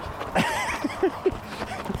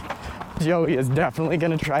 Joey is definitely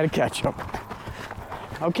gonna try to catch them.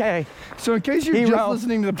 Okay. So in case you're just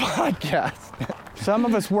listening to the podcast. Some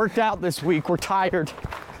of us worked out this week, we're tired.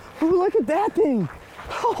 Ooh, look at that thing.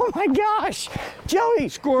 Oh my gosh. Joey,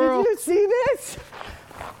 squirrel. Did you see this?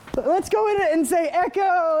 Let's go in it and say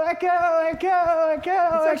echo, echo, echo,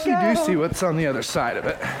 echo. Let's actually do see what's on the other side of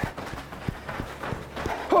it.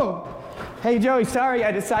 Oh. Hey Joey, sorry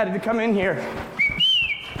I decided to come in here.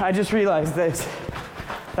 I just realized this.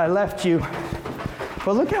 I left you.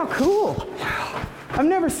 But look how cool. I've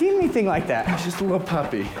never seen anything like that. It's just a little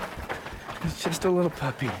puppy. It's just a little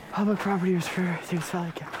puppy. Public property was for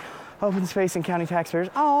open space and county taxpayers.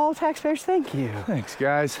 Oh, taxpayers, thank you. Thanks,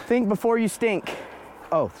 guys. Think before you stink.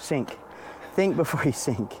 Oh, sink. Think before you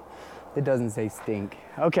sink. It doesn't say stink.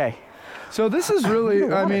 Okay. So this is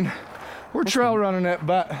really, I mean, we're trail running it,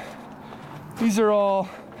 but these are all,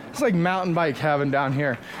 it's like mountain bike heaven down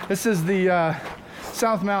here. This is the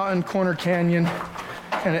South Mountain Corner Canyon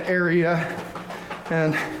kind of area.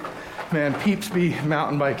 And man, peeps be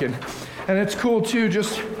mountain biking. And it's cool too,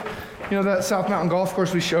 just, you know, that South Mountain golf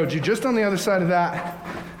course we showed you, just on the other side of that,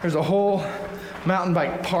 there's a whole mountain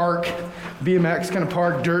bike park, BMX kind of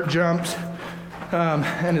park, dirt jumps.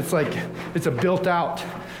 And it's like, it's a built out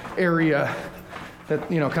area that,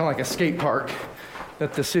 you know, kind of like a skate park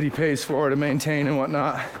that the city pays for to maintain and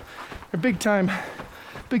whatnot. They're big time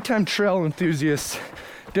trail enthusiasts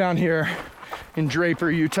down here in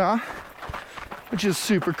Draper, Utah, which is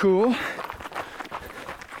super cool.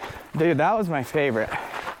 Dude, that was my favorite.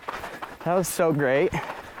 That was so great.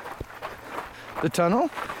 The tunnel?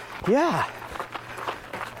 Yeah.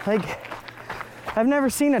 Like, I've never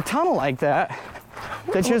seen a tunnel like that.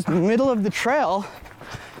 That's just middle of the trail.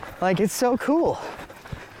 Like, it's so cool.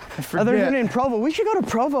 Other than in Provo. We should go to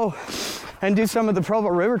Provo and do some of the Provo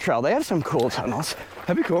River Trail. They have some cool tunnels.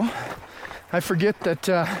 That'd be cool. I forget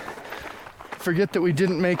that we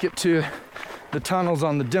didn't make it to the tunnels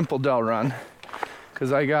on the Dimple-Dell run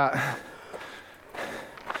because I got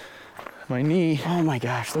my knee. Oh my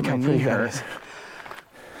gosh, look how pretty that is.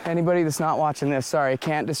 Anybody that's not watching this, sorry, I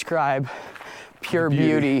can't describe pure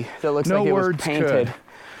beauty that looks like it was painted. Could.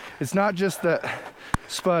 It's not just that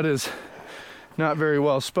Spud is not very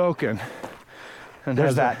well spoken. And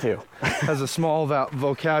there's that too. Has a small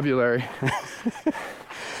vocabulary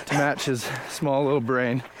to match his small little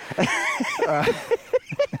brain.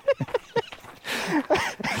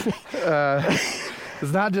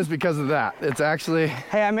 It's not just because of that. It's actually...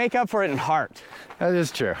 Hey, I make up for it in heart. That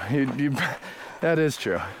is true. That is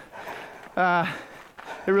true.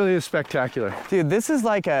 It really is spectacular. Dude, this is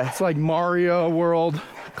like a... It's like Mario World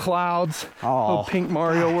clouds. Oh, little pink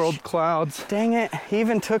Mario World clouds. Dang it. He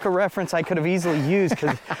even took a reference I could have easily used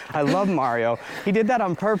because I love Mario. He did that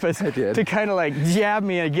on purpose to kind of like jab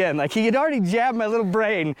me again. Like he had already jabbed my little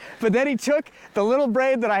brain, but then he took the little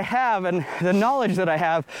brain that I have and the knowledge that I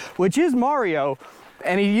have, which is Mario,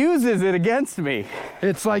 and he uses it against me.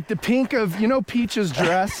 It's like the pink of, you know, Peach's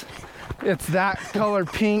dress? It's that color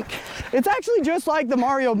pink. It's actually just like the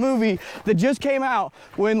Mario movie that just came out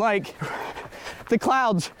when like the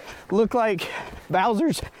clouds look like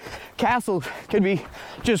Bowser's castle could be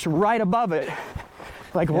just right above it.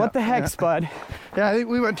 Like what the heck, Spud? Yeah, I think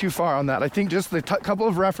we went too far on that. I think just the couple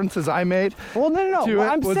of references I made. Well, no. Well,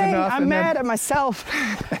 I'm saying I'm mad at myself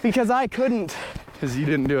because I couldn't. Because you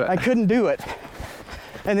didn't do it. I couldn't do it.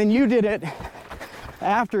 And then you did it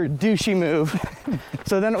after douchey move.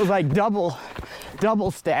 So then it was like double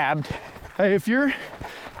stabbed. Hey, if you're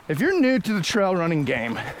new to the trail running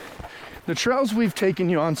game, the trails we've taken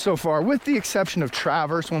you on so far, with the exception of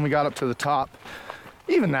Traverse when we got up to the top,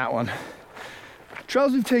 even that one,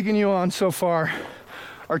 trails we've taken you on so far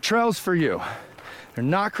are trails for you. They're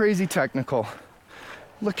not crazy technical.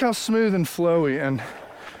 Look how smooth and flowy and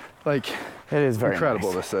like it is very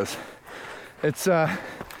incredible nice. This is. It's yeah.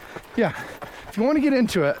 If you want to get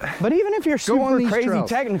into it, but even if you're super crazy trails.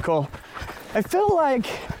 Technical, I feel like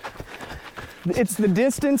it's the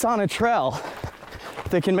distance on a trail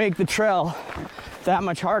that can make the trail that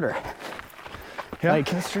much harder. Yeah, like,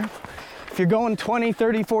 that's true. If you're going 20,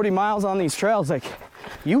 30, 40 miles on these trails, like,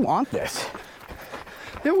 you want this.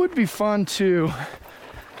 It would be fun to,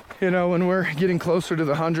 you know, when we're getting closer to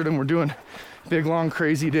the 100 and we're doing big, long,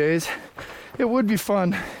 crazy days, it would be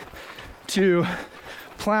fun to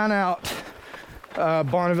plan out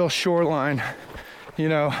Bonneville shoreline, you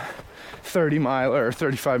know, 30 miler,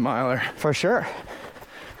 35 miler. For sure.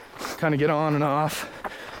 Kind of get on and off.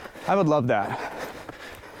 I would love that.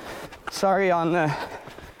 Sorry on the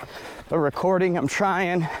recording, I'm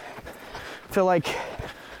trying. Feel like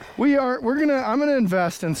I'm gonna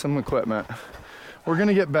invest in some equipment. We're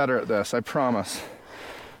gonna get better at this, I promise.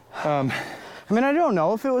 I mean, I don't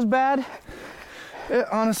know if it was bad. It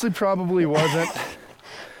honestly probably wasn't.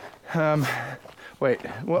 Wait,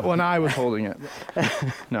 when I was holding it.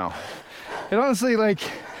 No. It honestly, like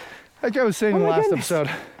I was saying in the last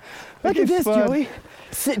episode. Look at this, Spud, Joey.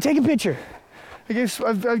 Take a picture.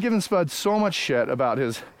 I've given Spud so much shit about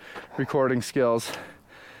his recording skills.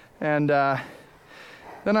 And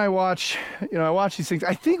then I watch these things.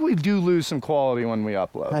 I think we do lose some quality when we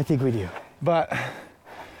upload. I think we do. And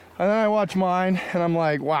then I watch mine and I'm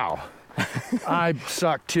like, wow, I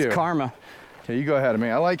suck too. It's karma. Okay, you go ahead of me.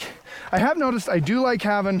 I have noticed I do like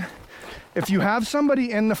having, if you have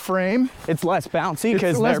somebody in the frame, it's less bouncy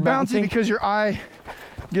because it's less bouncy because your eye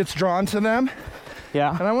gets drawn to them.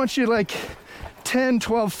 Yeah. And I want you like 10,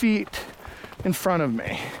 12 feet in front of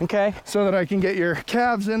me. Okay. So that I can get your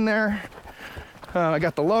calves in there. I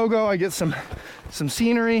got the logo, I get some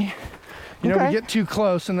scenery. You know, we get too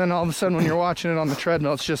close and then all of a sudden when you're watching it on the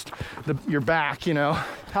treadmill, it's just your back, you know.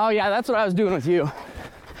 Oh yeah, that's what I was doing with you.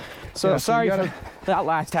 So sorry for that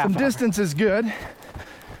last half. Some distance is good.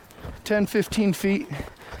 10, 15 feet.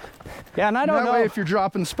 Yeah, and I don't know. That way if you're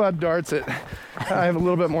dropping Spud darts, I have a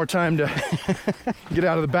little bit more time to get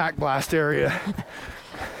out of the back blast area.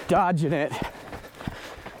 Dodging it.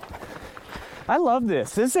 I love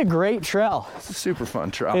this. This is a great trail. It's a super fun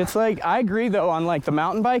trail. It's like, I agree though, on like the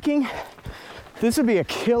mountain biking, this would be a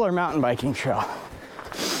killer mountain biking trail.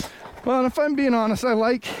 Well, and if I'm being honest, I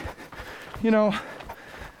like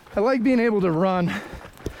being able to run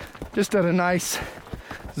just at a nice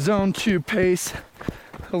zone 2 pace,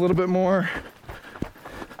 a little bit more.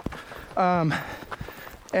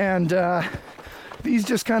 These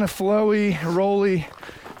just kind of flowy, rolly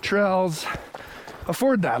trails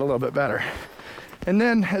afford that a little bit better. And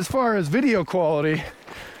then as far as video quality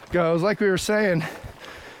goes, like we were saying,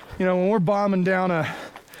 you know, when we're bombing down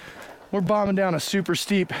a super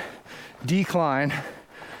steep decline,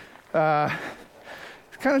 it's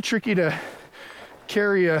kind of tricky to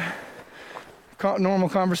carry a normal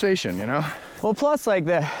conversation, you know? Well, plus like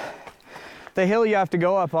the hill you have to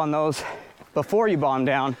go up on those before you bomb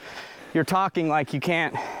down, you're talking like you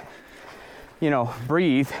can't, you know,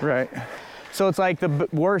 breathe. Right. So it's like the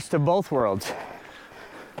worst of both worlds.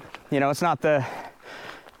 You know, it's not the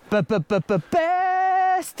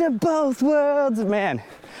Best of both worlds. Man,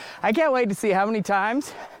 I can't wait to see how many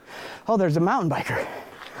times. Oh, there's a mountain biker.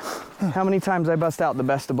 How many times I bust out the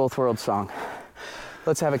best of both worlds song.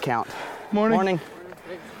 Let's have a count. Morning. Morning.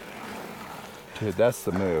 Dude, that's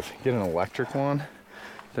the move. Get an electric one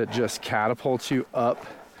that just catapults you up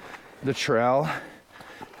the trail,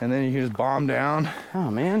 and then you can just bomb down.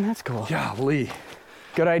 Oh man, that's cool. Golly.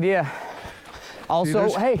 Good idea. Also,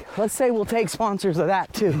 Dude, hey, let's say we'll take sponsors of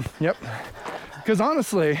that too. Yep. Because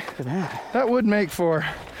honestly, Look at that would make for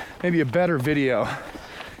maybe a better video.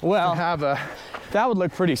 Well, That would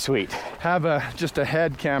look pretty sweet. just a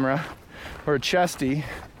head camera or a chesty.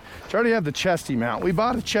 I already have the chesty mount. We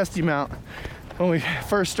bought a chesty mount when we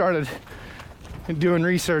first started doing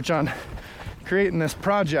research on creating this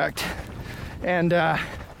project, and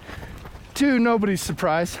to nobody's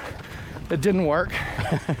surprise, it didn't work.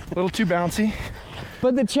 A little too bouncy.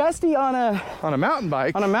 But the chesty on On a mountain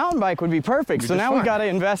bike. would be perfect. So now we got to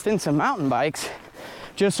invest in some mountain bikes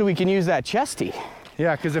just so we can use that chesty.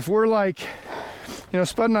 Yeah, because if we're like,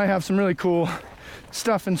 Spud and I have some really cool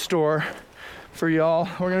stuff in store for y'all.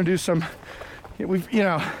 We're gonna do some,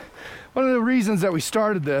 one of the reasons that we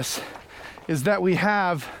started this is that we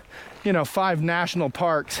have, 5 national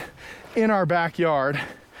parks in our backyard.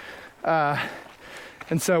 And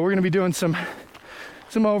so we're gonna be doing some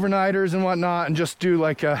overnighters and whatnot, and just do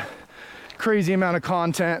like a crazy amount of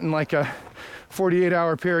content in like a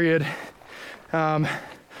 48-hour period. So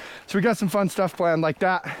we got some fun stuff planned like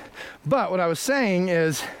that. But what I was saying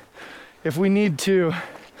is, if we need to,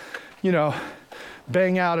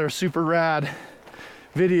 bang out a super rad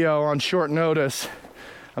video on short notice,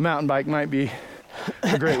 a mountain bike might be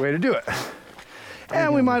a great way to do it.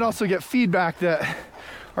 And we might also get feedback that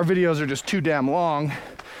our videos are just too damn long,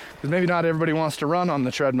 because maybe not everybody wants to run on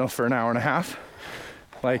the treadmill for an hour and a half,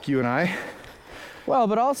 like you and I. Well,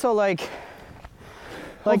 but also like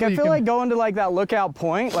I feel like going to like that lookout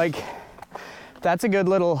point, like that's a good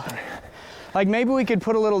little, like maybe we could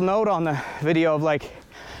put a little note on the video of like,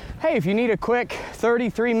 hey, if you need a quick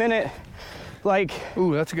 33-minute like,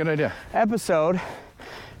 ooh, that's a good idea, episode,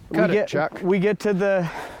 Chuck. We get to the,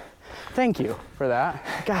 thank you for that.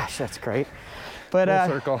 Gosh, that's great. But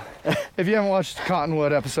full circle. If you haven't watched the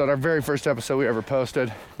Cottonwood episode, our very first episode we ever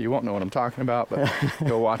posted, you won't know what I'm talking about, but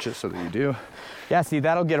go watch it so that you do. Yeah, see,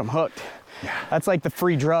 that'll get them hooked. Yeah. That's like the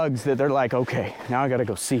free drugs that they're like, okay, now I gotta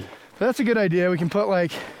go see. But that's a good idea. We can put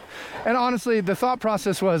like, and honestly, the thought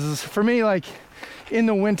process is for me, like in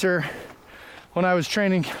the winter when I was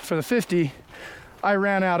training for the 50, I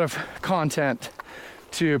ran out of content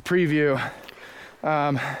to preview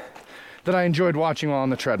that I enjoyed watching while on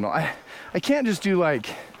the treadmill. I can't just do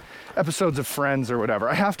like episodes of Friends or whatever.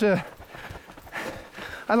 I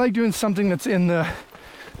like doing something that's in the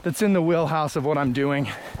wheelhouse of what I'm doing.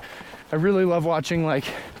 I really love watching like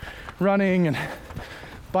running and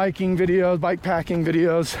biking videos, bike packing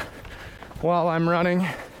videos while I'm running.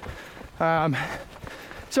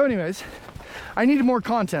 So anyways, I needed more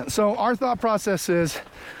content. So our thought process is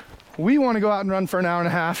we want to go out and run for an hour and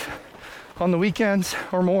a half on the weekends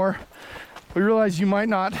or more. We realize you might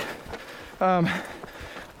not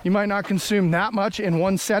consume that much in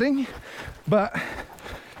one setting, but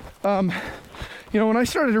when I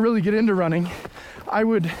started to really get into running, I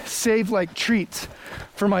would save like treats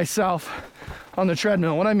for myself on the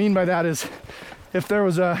treadmill. What I mean by that is, if there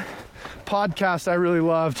was a podcast I really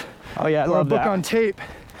loved, oh yeah, I or love a book that. on tape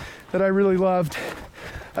that I really loved,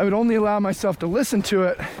 I would only allow myself to listen to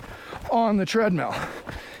it on the treadmill,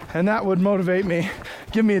 and that would motivate me,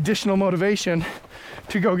 give me additional motivation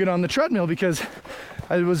to go get on the treadmill, because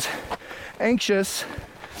I was anxious,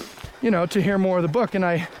 to hear more of the book. And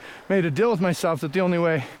I made a deal with myself that the only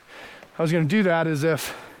way I was going to do that is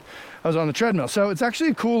if I was on the treadmill. So it's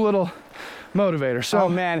actually a cool little motivator. So, oh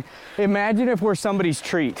man, imagine if we're somebody's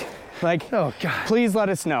treat. Like, oh God, please let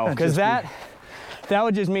us know, because that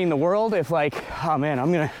would just mean the world. If like, oh man,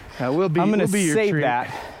 I'm gonna save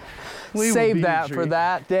that. Save that for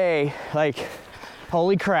that day. Like,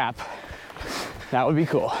 holy crap, that would be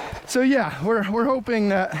cool. So yeah, we're hoping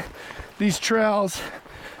that these trails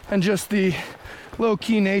and just the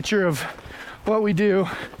low-key nature of what we do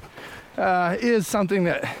is something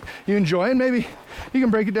that you enjoy, and maybe you can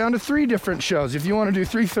break it down to 3 different shows if you want to do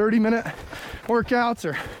 3 30-minute workouts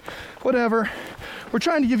or whatever. We're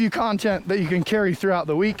trying to give you content that you can carry throughout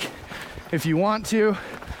the week if you want to,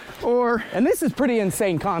 and this is pretty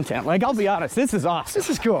insane content. Like, I'll be honest, this is awesome. This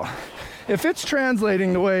is cool. If it's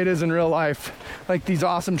translating the way it is in real life, like these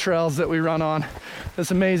awesome trails that we run on,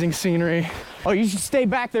 this amazing scenery. Oh, you should stay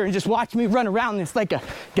back there and just watch me run around this like a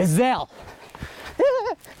gazelle.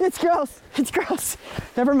 It's gross. It's gross.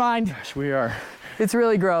 Never mind. Gosh, we are. It's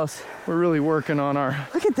really gross. We're really working on our.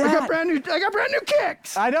 Look at that. I got brand new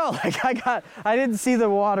kicks. I know. Like I didn't see the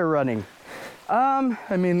water running.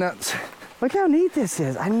 I mean, that's. Look how neat this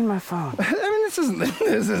is. I need my phone. I mean, this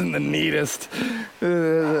isn't the neatest.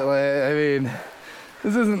 I mean,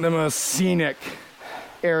 this isn't the most scenic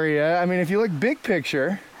area. I mean, if you look big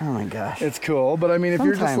picture, Oh my gosh. it's cool. But I mean, if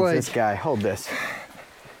you're just like, this guy, hold this.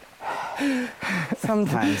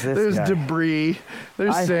 Sometimes this there's guy. debris,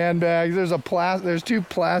 there's sandbags, there's two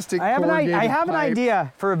plastic. I have an pipes.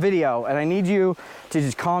 idea for a video, and I need you to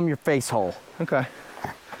just calm your face hole. Okay.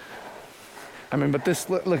 I mean, but this,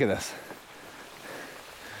 look at this.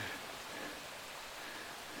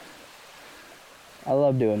 I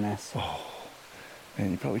love doing this.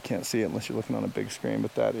 Man, you probably can't see it unless you're looking on a big screen,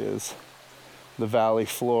 but that is the valley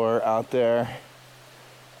floor out there.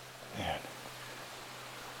 Man.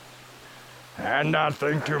 And I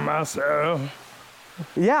think to myself,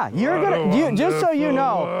 Yeah, you're gonna. Just so you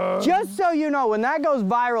know, when that goes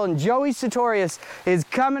viral and Joey Sartorius is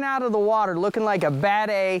coming out of the water looking like a bad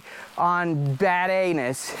A on bad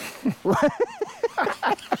anus.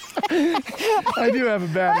 I do have a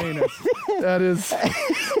bad anus. That is.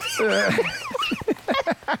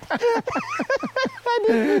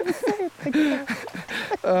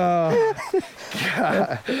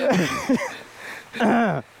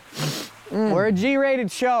 God. We're a G-rated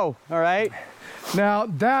show, all right? Now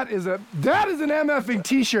that is an MFing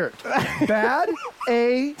t-shirt. Bad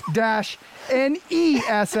A-N-E-S-S,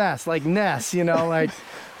 like Ness, you know, like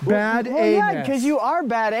bad Well, anus. yeah, because you are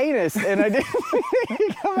bad anus, and I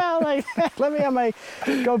didn't come out like that. Let me have my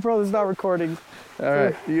GoPro that's not recording. All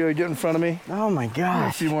right, you gonna get in front of me? Oh my A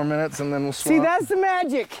gosh. few more minutes and then we'll swap. See, that's the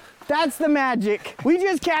magic. That's the magic. We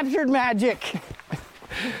just captured magic.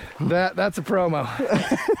 That's a promo.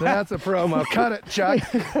 That's a promo. Cut it, Chuck.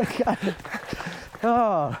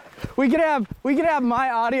 Oh, we could have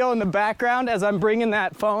my audio in the background as I'm bringing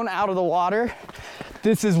that phone out of the water.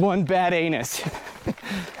 This is one bad anus.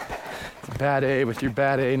 Bad A with your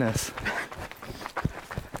bad anus.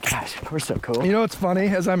 Gosh, we're so cool. You know what's funny?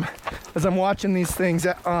 As I'm watching these things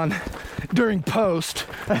during post,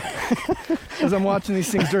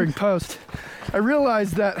 I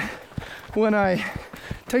realize that when I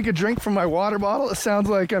take a drink from my water bottle, it sounds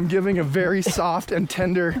like I'm giving a very soft and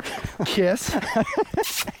tender kiss.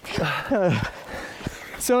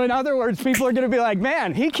 So in other words, people are gonna be like,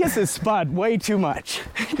 man, he kisses Spud way too much.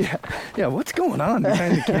 Yeah, what's going on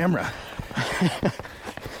behind the camera?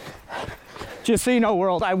 Just so you know,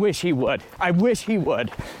 world, I wish he would. I wish he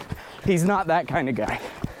would. He's not that kind of guy.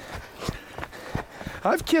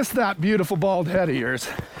 I've kissed that beautiful bald head of yours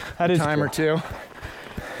That a is time cool. or two.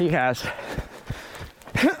 He has.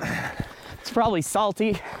 It's probably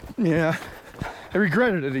salty. Yeah, I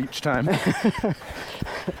regretted it each time.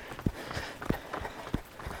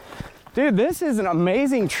 Dude, this is an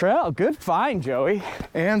amazing trail. Good find, Joey.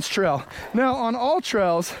 Ann's Trail. Now, on all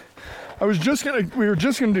trails, we were just gonna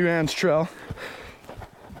do Ann's Trail,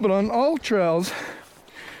 but on all trails,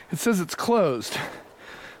 it says it's closed.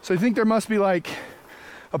 So I think there must be like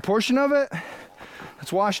a portion of it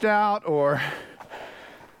that's washed out or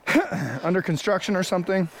under construction or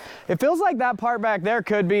something. It feels like that part back there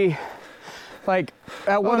could be, like,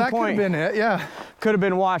 at one that point, could have been it, yeah. could have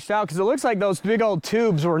been washed out, because it looks like those big old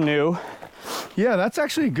tubes were new. Yeah, that's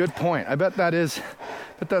actually a good point. I bet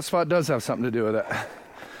that spot does have something to do with it.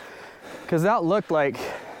 Because that looked like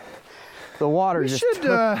the water just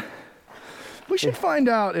took... We should find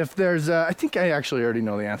out if there's, I think I actually already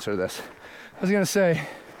know the answer to this. I was gonna say,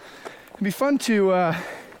 it'd be fun to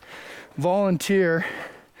volunteer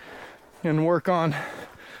and work on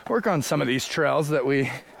some of these trails that we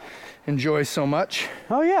enjoy so much.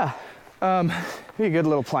 Oh yeah, be a good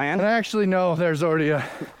little plan. And I actually know there's already I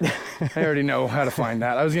already know how to find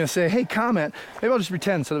that. I was gonna say, hey, comment. Maybe I'll just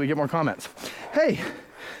pretend so that we get more comments. Hey,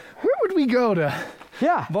 where would we go to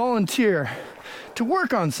volunteer to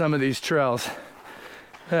work on some of these trails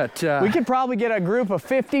that we could probably get a group of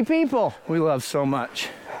 50 people. We love so much.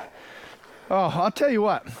 Oh, I'll tell you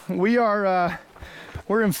what, we're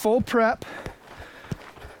in full prep.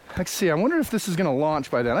 Let's see, I wonder if this is gonna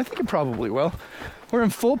launch by then. I think it probably will. We're in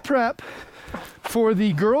full prep for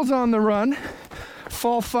the Girls on the Run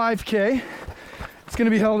Fall 5K. It's gonna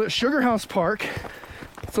be held at Sugar House Park.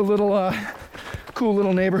 It's a little cool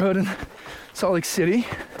little neighborhood in Salt Lake City.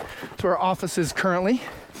 It's where our office is currently.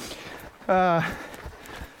 It's a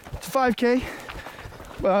 5K.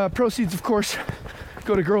 Proceeds, of course,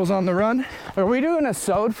 go to Girls on the Run. Are we doing a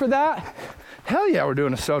sode for that? Hell yeah, we're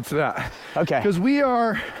doing a sode for that. Okay. Because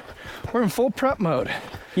we're in full prep mode.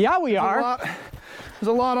 Yeah, we are. there's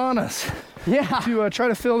a lot on us. Yeah. To try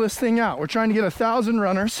to fill this thing out. We're trying to get 1,000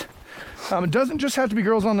 runners. It doesn't just have to be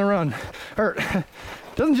Girls on the Run, or it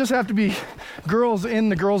doesn't just have to be girls in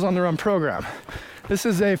the Girls on the Run program. This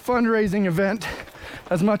is a fundraising event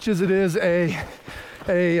as much as it is a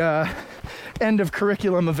end of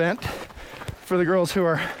curriculum event for the girls who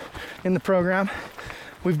are in the program.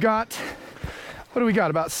 We've got, what do we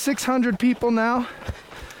got, about 600 people now?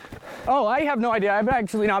 Oh, I have no idea. I've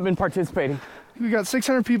actually not been participating. We got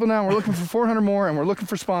 600 people now. We're looking for 400 more, and we're looking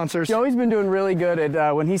for sponsors. Joey's been doing really good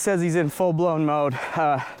at when he says he's in full-blown mode.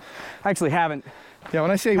 I actually haven't when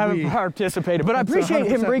I say we, participated, but I appreciate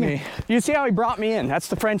him bringing me. You see how he brought me in? That's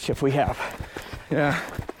the friendship we have. Yeah.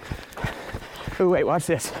 Oh, wait, watch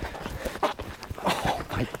this. Oh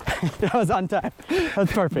my! That was on time. That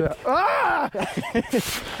was perfect. Yeah. Ah!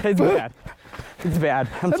 It's bad. It's bad.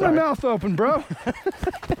 I'm Let sorry. my mouth open, bro.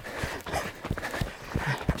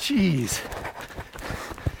 Jeez.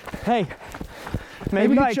 Hey,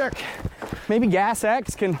 maybe like, check. Maybe Gas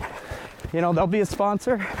X can, they'll be a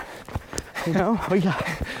sponsor. We got.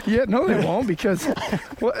 Yeah, no, they won't, because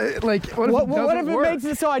what if it makes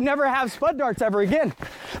it so I never have Spud darts ever again?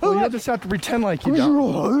 Well, you'll just have to pretend like you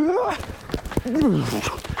don't.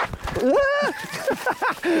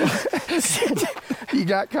 You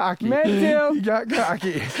got cocky. Meant to. You got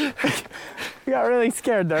cocky. You got really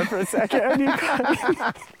scared there for a second.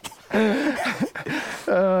 That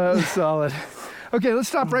was solid. Okay, let's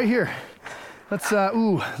stop right here. Let's,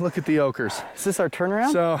 look at the ochres. Is this our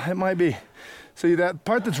turnaround? So it might be. So that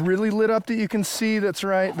part that's really lit up that you can see that's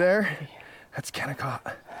right there, that's Kennecott.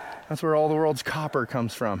 That's where all the world's copper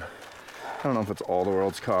comes from. I don't know if it's all the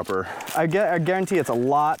world's copper. I guarantee it's a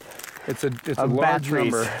lot. It's a large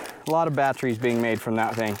batteries. number. A lot of batteries being made from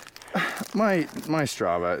that thing. My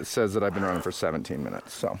Strava says that I've been running for 17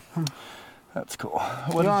 minutes, so that's cool.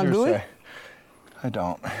 What does yours say? say? I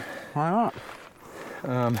don't. Why not?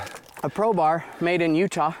 A Pro Bar made in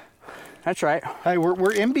Utah. That's right. Hey,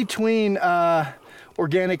 we're in between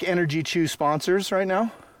Organic Energy Chew sponsors right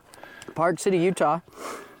now. Park City, Utah.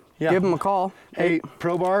 Yeah. Give them a call. Hey,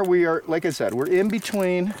 Pro Bar, we are, like I said, we're in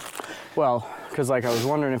between. Well, because I was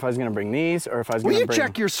wondering if I was going to bring these or if I was going to bring... Will you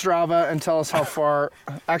check your Strava and tell us how far...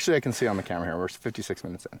 Actually, I can see on the camera here. We're 56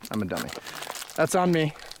 minutes in. I'm a dummy. That's on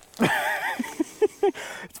me.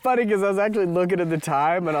 It's funny because I was actually looking at the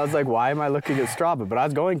time and I was like, why am I looking at Strava? But I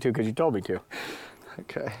was going to because you told me to.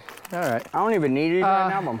 Okay. All right. I don't even need it right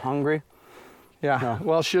now, but I'm hungry. Yeah. No.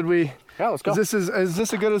 Well, should we... Yeah, let's go. Is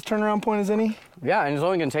this a good as turnaround point as any? Yeah, and it's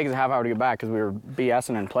only going to take us a half hour to get back because we were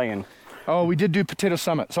BSing and playing. Oh, we did do Potato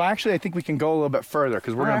Summit. So actually, I think we can go a little bit further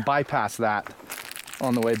because we're going to bypass that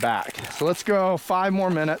on the way back. So let's go 5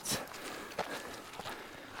 more minutes.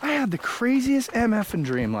 I had the craziest MFing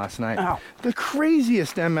dream last night. Ow. The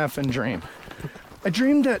craziest MFing dream. I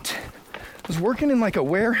dreamed that I was working in like a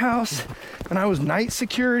warehouse and I was night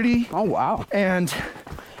security. Oh, wow. And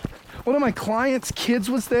one of my clients' kids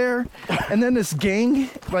was there, and then this gang,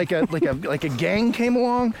 like a gang came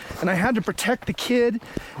along, and I had to protect the kid.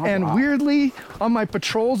 Oh, and wow. Weirdly, on my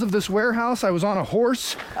patrols of this warehouse, I was on a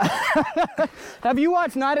horse. Have you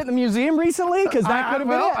watched Night at the Museum recently? Because that could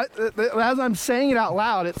have been it. As I'm saying it out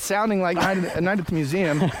loud, it's sounding like Night at the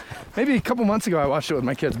Museum. Maybe a couple months ago, I watched it with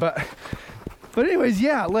my kids, but anyways,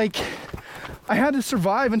 yeah, like. I had to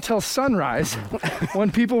survive until sunrise when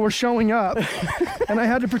people were showing up, and I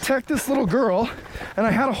had to protect this little girl, and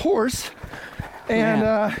I had a horse,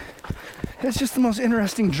 and it's just the most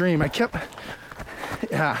interesting dream.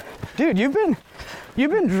 Yeah. Dude, you've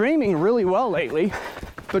been dreaming really well lately.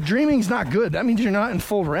 But dreaming's not good. That means you're not in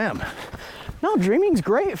full REM. No, dreaming's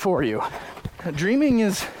great for you. Dreaming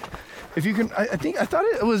is, if you can, I thought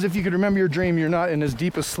it was if you could remember your dream, you're not in as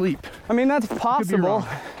deep a sleep. I mean, that's possible.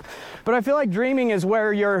 But I feel like dreaming is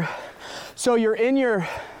where so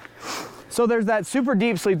there's that super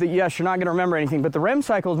deep sleep that, yes, you're not going to remember anything, but the REM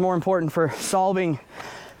cycle is more important for solving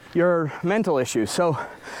your mental issues. So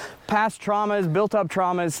past traumas, built up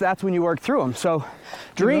traumas, that's when you work through them. So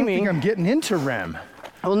dreaming... I don't think I'm getting into REM.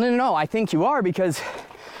 Well, no, I think you are because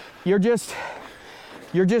you're just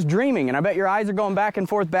dreaming, and I bet your eyes are going back and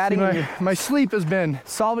forth batting. My sleep has been...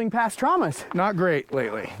 solving past traumas. Not great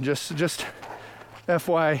lately. Just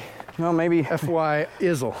FY... Well, maybe. FY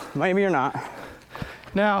Izzle. Maybe you're not.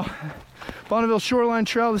 Now, Bonneville Shoreline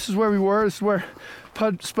Trail, this is where we were. This is where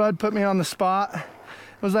Spud put me on the spot. I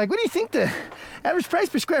was like, what do you think the average price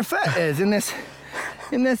per square foot is in this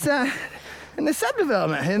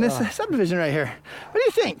subdevelopment, in this subdivision right here? What do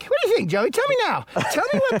you think? What do you think, Joey? Tell me now. Tell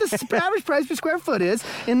me what the average price per square foot is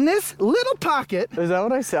in this little pocket. Is that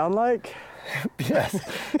what I sound like? Yes.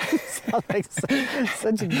 Sound like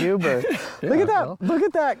such a goober. Yeah, look at that. well. Look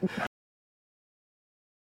at that.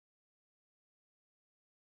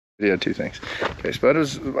 Yeah, two things. Okay, Spud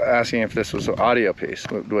was asking if this was an audio piece,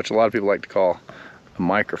 which a lot of people like to call a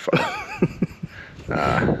microphone.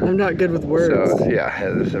 I'm not good with words. So yeah,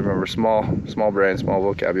 remember, small brain, small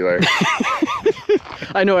vocabulary.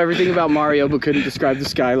 I know everything about Mario, but couldn't describe the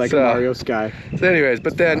sky like a Mario sky. So anyways,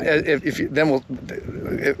 but then if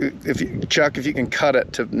you Chuck, if you can cut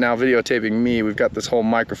it to now videotaping me, we've got this whole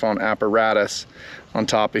microphone apparatus on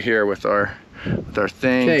top of here with our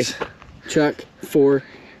things. Okay, Chuck, 4,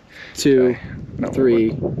 2, 3,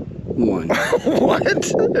 1.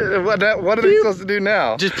 What? What are they supposed to do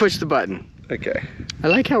now? Just push the button. Okay. I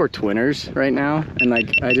like how we're twinners right now, and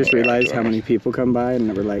like I just realized how many people come by,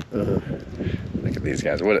 and we're like, ugh. Look at these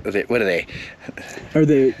guys. What are they? Are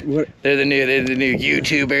they what? They're the new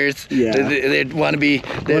YouTubers. Yeah. They want to be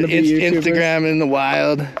YouTubers? Instagram in the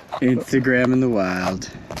wild. Instagram in the wild.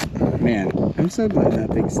 Man, I'm so glad that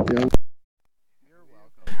thing's still.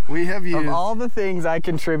 We have used, Of all the things I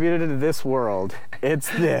contributed to this world, it's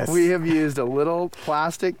this. we have used a little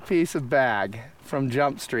plastic piece of bag from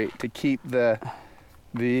Jump Street to keep the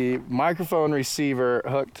microphone receiver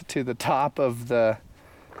hooked to the top of the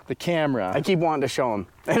camera. I keep wanting to show them.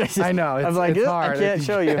 I know. I was like, it's hard. I can't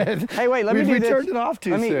show you. Hey, wait, let me do we this. turned it off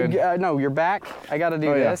too soon. No, you're back. I got to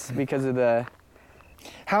do this because of the.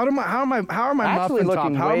 How are my Actually muffin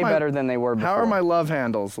looking top? way better than they were before. How are my love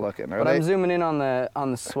handles looking? But I'm zooming in on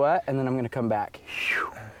the sweat, and then I'm gonna come back.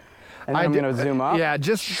 And then I'm gonna zoom up. Yeah,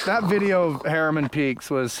 just that video of Harriman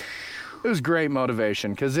Peaks was great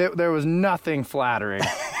motivation because there was nothing flattering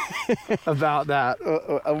about that.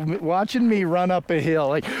 Watching me run up a hill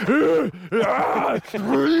like,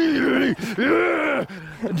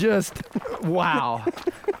 just wow,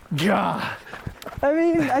 God. I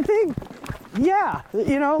mean, I think, yeah,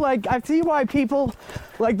 you know, like I see why people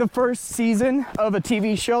like the first season of a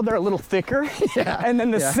TV show, they're a little thicker. Yeah. And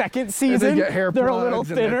then the second season, they get hair they're a plugs little and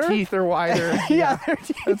thinner. their teeth are wider. Yeah.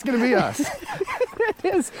 That's gonna be us.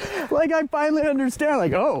 It is. Like I finally understand,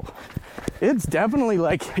 like, oh, it's definitely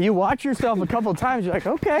like you watch yourself a couple times, you're like,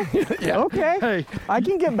 okay, okay, Hey, I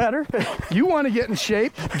can get better. you want to get in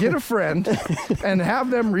shape, get a friend and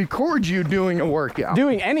have them record you doing a workout.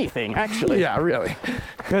 Doing anything, actually. Yeah, really.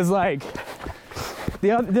 Because like,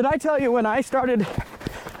 did I tell you when I started,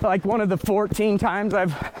 like one of the 14 times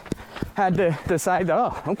I've had to decide,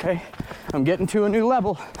 oh, okay, I'm getting to a new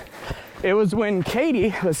level. It was when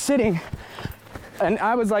Katie was sitting and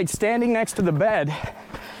I was like standing next to the bed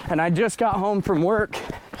and I just got home from work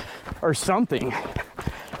or something.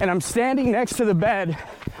 And I'm standing next to the bed,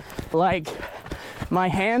 like my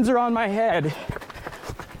hands are on my head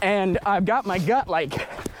and I've got my gut like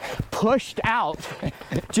pushed out,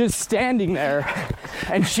 just standing there.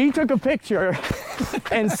 And she took a picture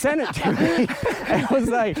and sent it to me and was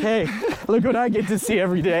like, hey, look what I get to see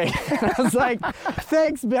every day. And I was like,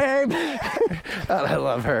 thanks, babe. God, I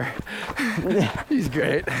love her. She's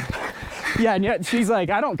great. Yeah, and yet she's like,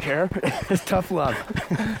 I don't care. It's tough love.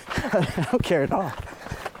 I don't care at all.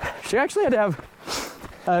 She actually had to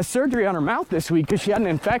have surgery on her mouth this week because she had an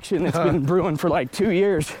infection that's been brewing for like 2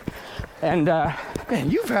 years. And man,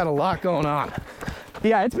 you've had a lot going on.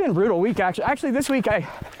 yeah, it's been a brutal week actually. Actually, this week I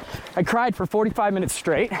cried for 45 minutes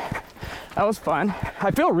straight. That was fun.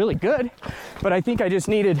 I feel really good, but I think I just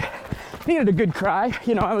needed a good cry.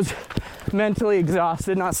 You know, I was mentally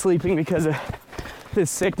exhausted, not sleeping because of this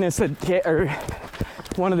sickness that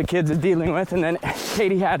one of the kids is dealing with, and then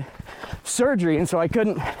Katie had surgery, and so I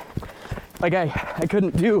couldn't, like I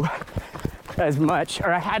couldn't do as much,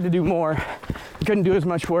 or I had to do more. I couldn't do as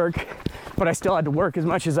much work, but I still had to work as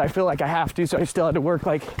much as I feel like I have to, so I still had to work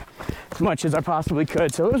like as much as I possibly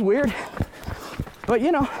could. So it was weird, but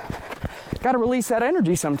you know, got to release that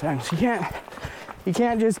energy sometimes. You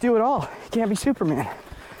can't just do it all. You can't be Superman.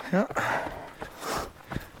 Yeah.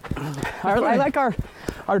 I like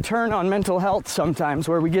our turn on mental health sometimes,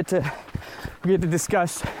 where we get to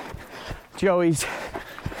discuss Joey's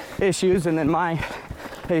issues and then my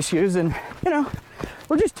issues, and you know,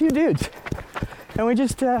 we're just two dudes, and we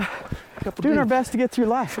just doing our best to get through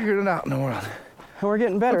life. Figured it out in the world. And we're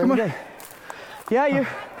getting better every day. Yeah, you.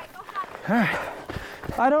 All right.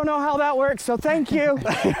 I don't know how that works, so thank you.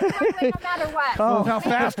 No matter what. Oh, how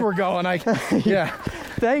fast we're going. Yeah.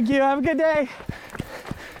 Thank you. Have a good day.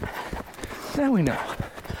 Now we know.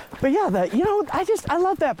 But yeah, you know, I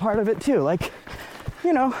love that part of it too. Like,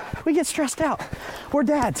 you know, we get stressed out. We're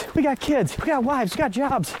dads. We got kids. We got wives. We got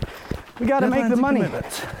jobs. We got to make the money.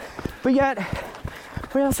 But yet,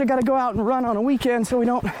 we also got to go out and run on a weekend so we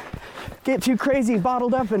don't get too crazy,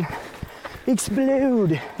 bottled up, and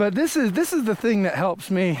explode. But this is the thing that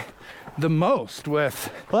helps me the most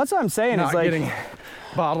with Well, that's what I'm saying. not It's like getting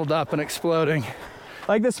bottled up and exploding.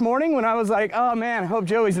 Like this morning when I was like, oh man, I hope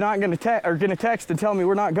Joey's not gonna text and tell me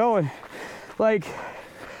we're not going. Like,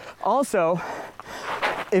 also,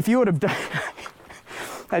 if you would have done,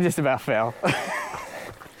 I just about fell.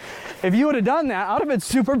 If you would have done that, I would have been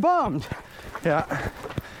super bummed. Yeah.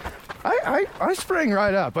 I sprang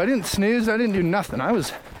right up. I didn't snooze. I didn't do nothing. I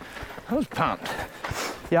was pumped.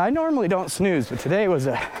 Yeah, I normally don't snooze, but today was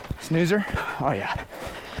a Snoozer. oh yeah.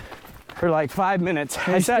 For like 5 minutes.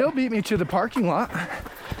 He still beat me to the parking lot.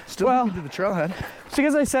 Still beat me to the trailhead. It's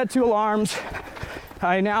because I set 2 alarms.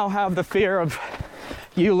 I now have the fear of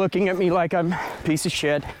you looking at me like I'm a piece of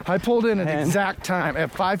shit. I pulled in at the exact time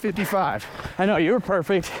at 5:55. I know, you were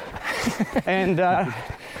perfect. And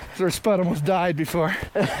So Spud almost died before.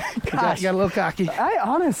 gosh, Got a little cocky. I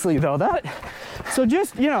honestly though, so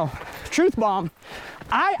just, you know, truth bomb,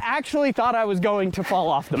 I actually thought I was going to fall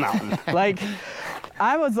off the mountain. Like,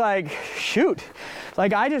 I was like, shoot.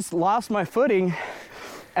 Like, I just lost my footing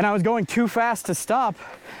and I was going too fast to stop.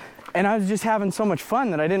 And I was just having so much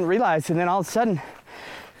fun that I didn't realize. And then all of a sudden,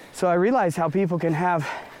 so I realized how people can have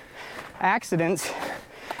accidents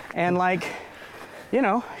and, like, you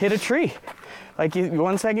know, hit a tree. Like,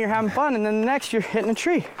 one second you're having fun and then the next you're hitting a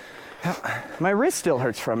tree. My wrist still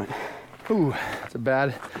hurts from it. Ooh, it's a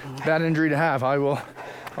bad injury to have. I'll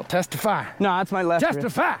testify. No, it's my left wrist.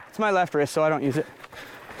 Testify. It's my left wrist, so I don't use it.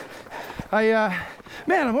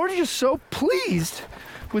 Man, I'm already just so pleased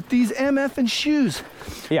with these MF shoes.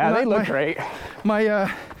 Yeah, they look great. The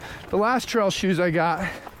last trail shoes I got,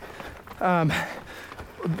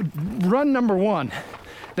 run number 1,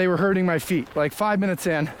 they were hurting my feet. Like 5 minutes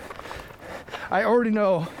in, I already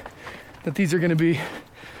know that these are gonna be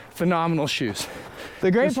phenomenal shoes. The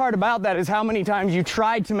great part about that is how many times you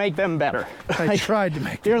tried to make them better. I tried to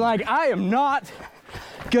make them. You're like, I am not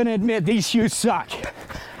gonna admit these shoes suck.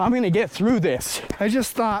 I'm gonna get through this. I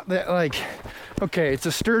just thought that, like, okay, it's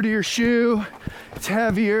a sturdier shoe, it's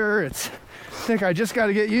heavier, I think I just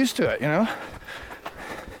gotta get used to it, you know?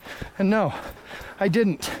 And no, I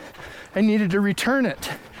didn't. I needed to return it.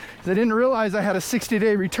 'Cause I didn't realize I had a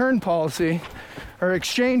 60-day return policy or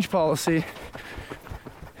exchange policy.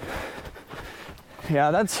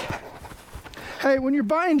 Yeah, that's... Hey, when you're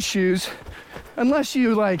buying shoes, unless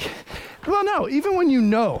you like, well, no, even when you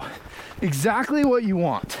know exactly what you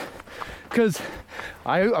want, because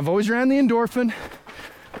I've always ran the Endorphin.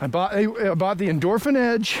 I bought the Endorphin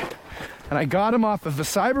Edge, and I got them off of the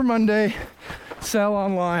Cyber Monday sell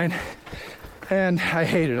online, and I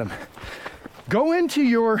hated them. Go into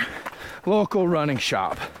your local running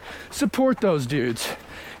shop, support those dudes.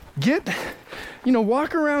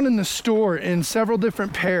 Walk around in the store in several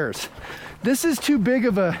different pairs. This is too big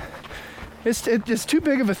of a, it's too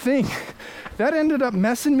big of a thing. That ended up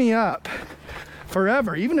messing me up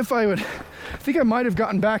forever. Even if I think I might have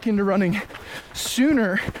gotten back into running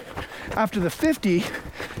sooner after the 50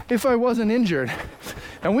 if I wasn't injured.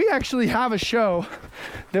 And we actually have a show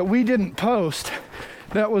that we didn't post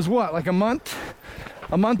that was like a month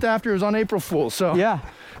after it was on April Fool's. So yeah,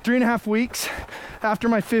 3.5 weeks after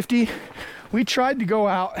my 50, we tried to go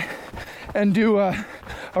out and do a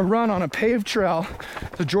run on a paved trail,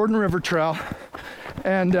 the Jordan River Trail,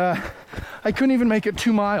 and I couldn't even make it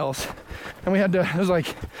 2 miles. And it was like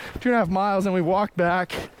 2.5 miles, and we walked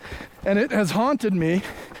back, and it has haunted me.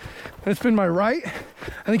 And it's been my right.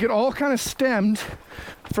 I think it all kind of stemmed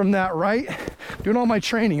from that right, doing all my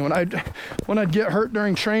training. When I'd get hurt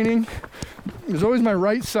during training, it was always my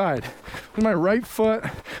right side. It was my right foot,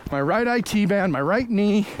 my right IT band, my right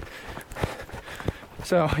knee.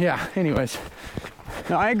 So yeah, anyways.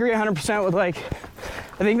 no, I agree 100% with, like,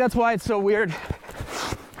 I think that's why it's so weird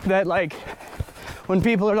that, like, when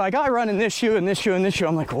people are like, oh, I run in this shoe and this shoe and this shoe,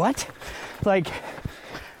 I'm like, what? Like,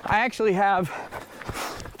 I actually have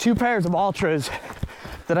 2 pairs of Ultras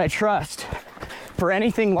that I trust for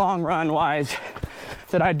anything long run wise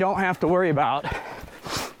that I don't have to worry about.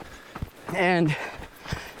 And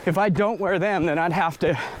if I don't wear them, then I'd have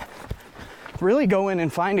to really go in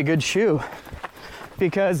and find a good shoe.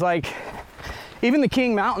 Because, like, even the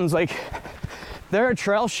King Mountains, like, they're a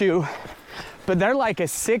trail shoe, but they're like a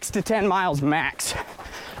 6 to 10 miles max.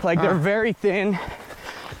 Like, they're very thin.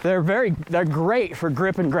 They're great for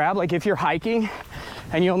grip and grab. Like, if you're hiking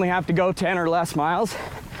and you only have to go 10 or less miles,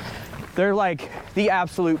 they're like the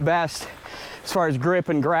absolute best as far as grip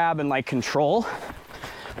and grab and, like, control.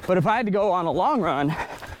 But if I had to go on a long run,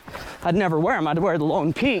 I'd never wear them. I'd wear the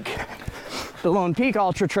Lone Peak. The Lone Peak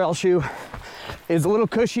Ultra Trail shoe is a little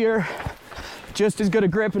cushier, just as good a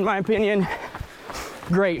grip in my opinion.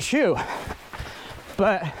 Great shoe.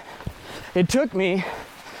 But it took me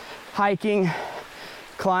hiking,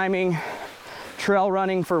 climbing, trail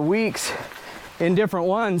running for weeks in different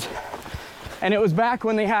ones. And it was back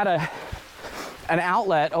when they had an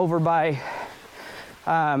outlet over by,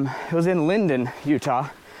 it was in Linden, Utah.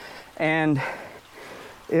 And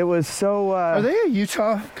it was so... Are they a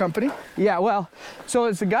Utah company? Yeah, well, so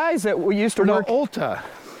it's the guys that we used to work... No, Ulta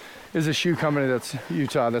is a shoe company that's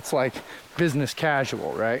Utah, that's like business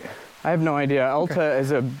casual, right? I have no idea. Ulta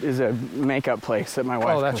is a makeup place that my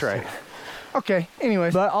wife Oh, that's goes to. right. Okay,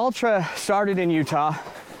 anyways. But Ultra started in Utah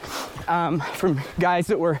from guys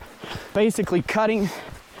that were basically cutting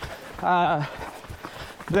the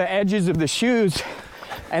edges of the shoes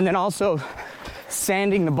and then also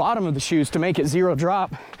sanding the bottom of the shoes to make it zero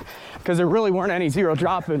drop, because there really weren't any zero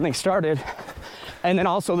drop when they started. And then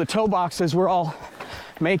also the toe boxes were all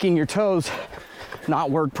making your toes not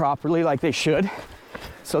work properly like they should.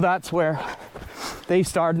 So that's where they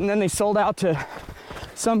started. And then they sold out to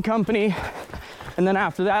some company. And then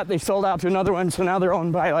after that, they sold out to another one. So now they're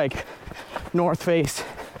owned by like North Face.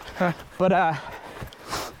 Huh. But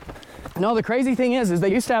no, the crazy thing is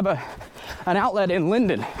they used to have an outlet in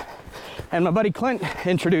Linden. And my buddy Clint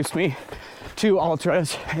introduced me to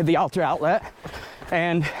Ultras, the Ultra outlet.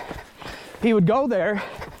 And he would go there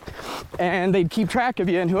and they'd keep track of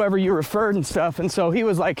you and whoever you referred and stuff. And so he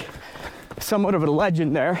was like somewhat of a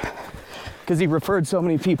legend there because he referred so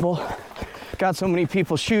many people, got so many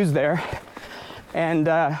people's shoes there. And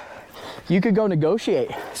you could go negotiate.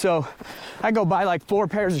 So I go buy like 4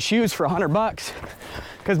 pairs of shoes for $100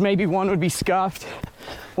 because maybe one would be scuffed,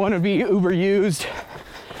 one would be uber used.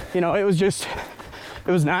 You know, it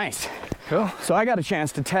was nice. Cool. So I got a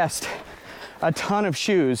chance to test a ton of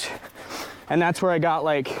shoes, and that's where I got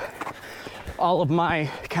like all of my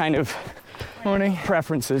kind of Morning.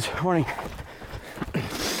 preferences. Morning.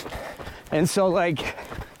 And so like,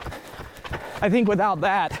 I think without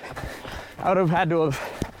that, I would have had to have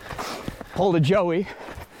pulled a Joey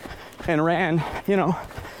and ran, you know,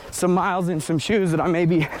 some miles in some shoes that I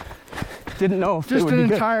maybe didn't know if they Just would an be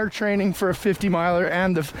good. entire training for a 50 miler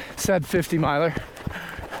and the said 50 miler.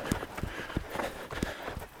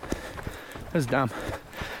 That's dumb.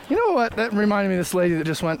 You know what? That reminded me of this lady that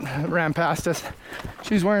just ran past us.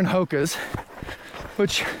 She's wearing Hoka's,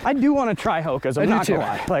 which I do want to try Hoka's. I'm I do not too. gonna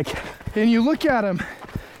lie. Like, and you look at them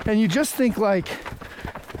and you just think like,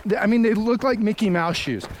 I mean, they look like Mickey Mouse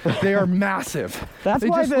shoes. They are massive. that's they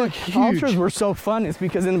why just the look huge. Ultras were so fun, is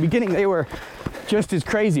because in the beginning they were just as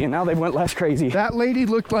crazy and now they went less crazy. That lady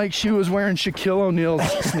looked like she was wearing Shaquille O'Neal's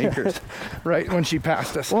sneakers right when she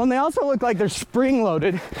passed us. Well, and they also look like they're spring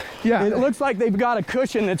loaded. Yeah. It looks like they've got a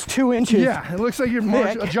cushion that's 2 inches. Yeah, it looks like you're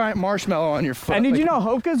thick. a giant marshmallow on your foot. And did Like, you know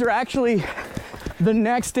Hoka's are actually the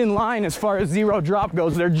next in line as far as zero drop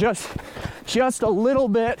goes? They're just a little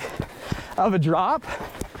bit of a drop.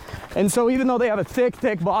 And so even though they have a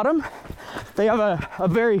thick bottom, they have a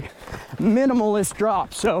very minimalist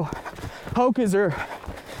drop. So Hoka's are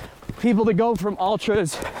people that go from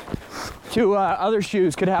Ultras to other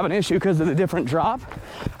shoes could have an issue because of the different drop.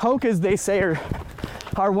 Hoka's, they say,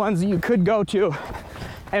 are ones that you could go to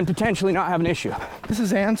and potentially not have an issue. This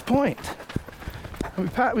is Ann's Point.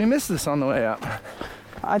 We missed this on the way up.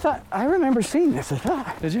 I remember seeing this, I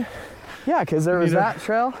thought. Did you? Yeah, because there was Need a- that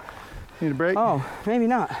trail. Need a break? Oh, maybe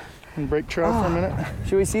not. And break trail for a minute?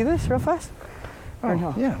 Should we see this real fast? Or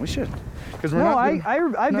no? Yeah, we should. Because we're No, not doing, I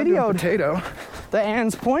not doing videoed potato. the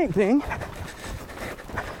Ann's Point thing.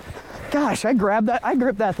 Gosh, I gripped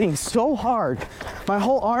that thing so hard. My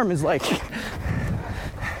whole arm is like...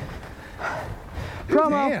 Who's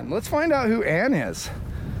Promo. Ann? Let's find out who Ann is.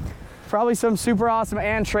 Probably some super awesome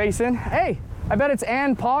Ann Tracin. Hey, I bet it's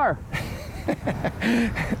Ann Parr.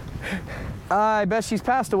 I bet she's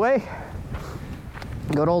passed away.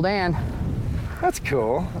 Good old Ann. That's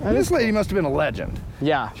cool. This lady must have been a legend.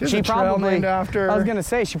 Yeah, She has a trail named after her. I was gonna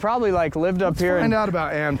say she probably like lived up here. Find And out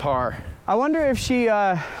about Ann Parr. I wonder if she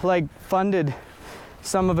like funded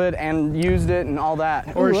some of it and used it and all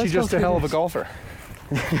that. Or Ooh, is she let's go just a through hell of a this. golfer?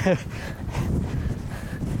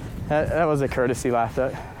 That was a courtesy laugh.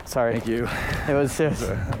 Sorry. Thank you. It was just.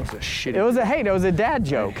 That was a shitty. It was a dad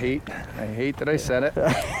joke. I hate that I said it.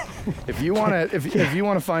 If you want to, if you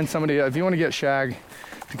want to find somebody, if you want to get Shag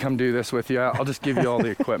to come do this with you, I'll just give you all the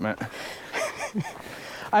equipment.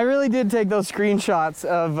 I really did take those screenshots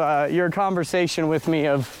of your conversation with me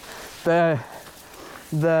of the.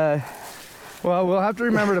 Well, we'll have to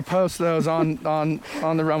remember to post those on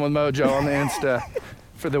the Run with Mojo on the Insta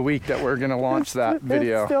for the week that we're gonna launch that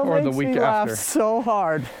video, It still or the makes week me laugh after. so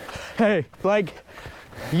hard. Hey, like,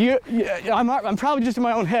 I'm probably just in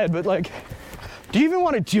my own head, but like, do you even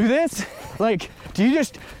want to do this? Like, Do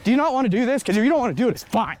you not want to do this? Because if you don't want to do it, it's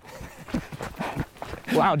fine.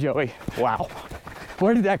 Wow, Joey. Wow.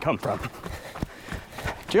 Where did that come from?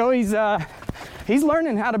 Joey's, he's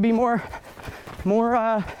learning how to be more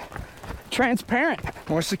transparent.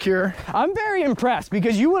 More secure. I'm very impressed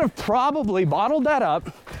because you would have probably bottled that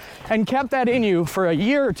up and kept that in you for a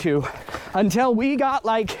year or two until we got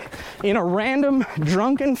like in a random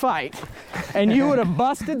drunken fight, and you would have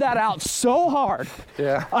busted that out so hard.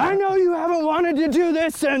 Yeah. I know you haven't wanted to do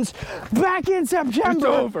this since back in September.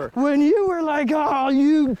 It's over. When you were like, oh,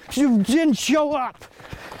 you didn't show up.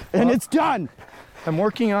 And Well, it's done. I'm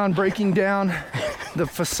working on breaking down the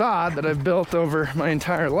facade that I've built over my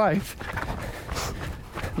entire life.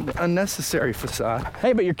 The unnecessary facade.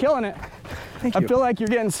 Hey, but you're killing it. Thank I you. feel like you're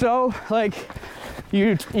getting so, like,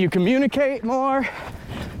 you communicate more.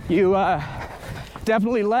 You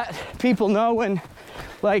definitely let people know when,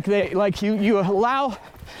 you allow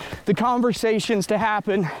the conversations to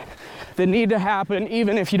happen that need to happen,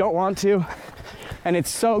 even if you don't want to. And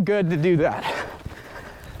it's so good to do that.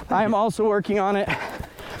 I am also working on it,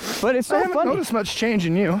 but it's so I haven't funny. noticed much change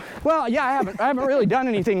in you. Well, yeah, I haven't really done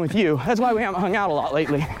anything with you. That's why we haven't hung out a lot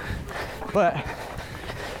lately. But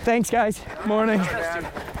thanks, guys. Morning.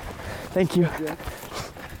 Thank you.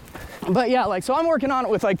 But yeah, like, so I'm working on it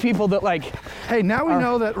with like people that like Hey, now we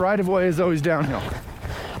know that right of way is always downhill.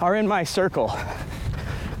 are in my circle.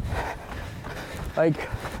 Like,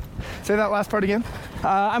 Say that last part again.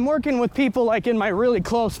 I'm working with people like in my really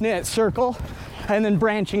close-knit circle and then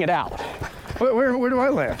branching it out. Where do I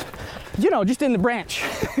land? You know, just in the branch.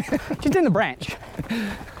 Just in the branch.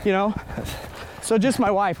 You know? So just my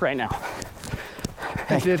wife right now.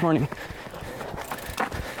 Hey, good morning.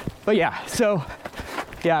 But yeah, so,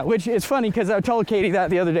 yeah, which is funny because I told Katie that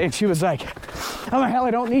the other day and she was like, oh my hell,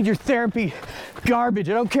 I don't need your therapy garbage.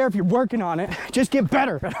 I don't care if you're working on it. Just get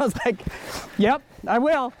better. And I was like, yep, I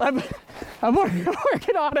will. I'm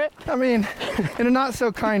working on it. I mean, in a not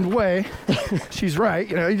so kind way, she's right.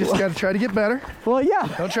 You know, you just got to try to get better. Well,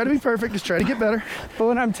 yeah. Don't try to be perfect, just try to get better. But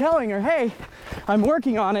when I'm telling her, hey, I'm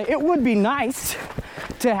working on it, it would be nice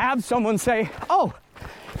to have someone say, oh,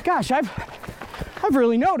 gosh, I've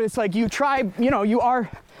really noticed, like, you try, you know, you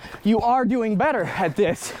are doing better at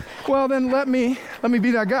this. Well, then let me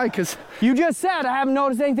be that guy, because You just said I haven't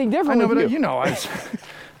noticed anything I different know, with but you. you know, I was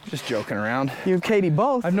just joking around. You and Katie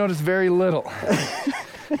both. I've noticed very little.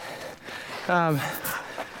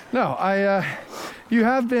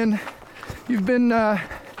 You've been,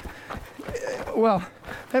 well,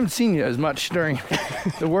 I haven't seen you as much during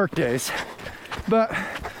the work days, but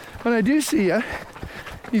when I do see you,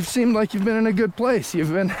 you've seemed like you've been in a good place.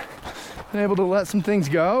 You've been able to let some things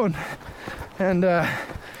go, and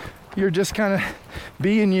you're just kind of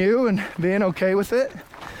being you and being okay with it.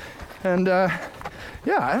 And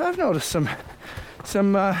yeah, I've noticed some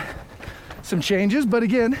changes, but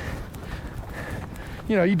again,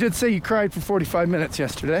 you know, you did say you cried for 45 minutes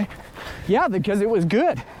yesterday. Yeah, because it was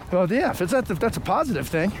good. Well, yeah, if that's a positive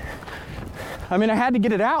thing. I mean, I had to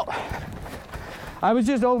get it out. I was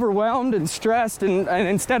just overwhelmed and stressed, and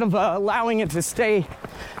instead of allowing it to stay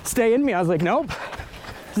in me, I was like, nope,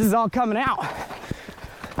 this is all coming out.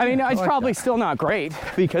 I mean, it's like probably that. still not great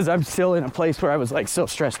because I'm still in a place where I was like so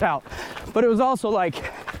stressed out, but it was also like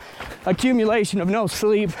accumulation of no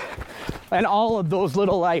sleep and all of those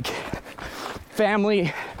little like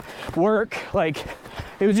family, work, like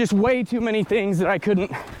it was just way too many things that I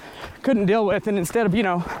couldn't deal with. And instead of, you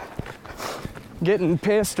know, getting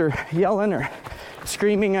pissed or yelling or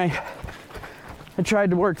screaming, I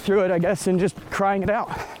tried to work through it, I guess, and just crying it out.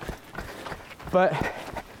 But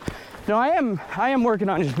no, I am working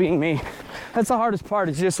on just being me. That's the hardest part,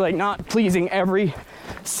 is just like not pleasing every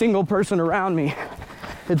single person around me.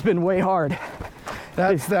 It's been way hard.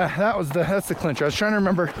 That's the clincher. I was trying to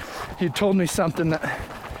remember, you told me something that,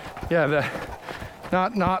 yeah,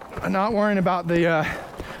 not worrying about the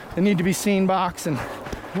need to be seen box and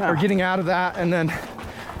or getting out of that, and then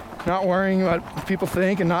not worrying what people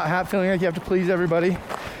think and not feeling like you have to please everybody.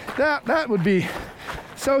 That would be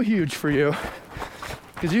so huge for you,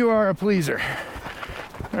 because you are a pleaser.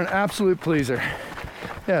 You're an absolute pleaser.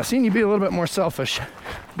 Yeah, seeing you be a little bit more selfish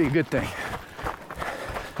would be a good thing.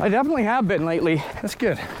 I definitely have been lately. That's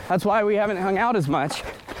good. That's why we haven't hung out as much.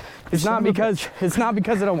 It's not because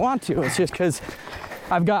I don't want to. It's just because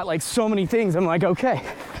I've got like so many things. I'm like, okay,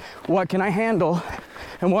 what can I handle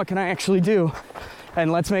and what can I actually do?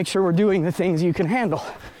 And let's make sure we're doing the things you can handle.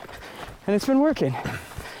 And it's been working.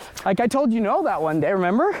 Like I told you no that one day,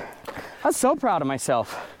 remember? I was so proud of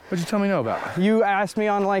myself. What'd you tell me no about? You asked me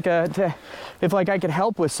on like if like I could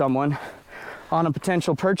help with someone on a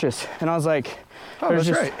potential purchase. And I was like, Oh, that's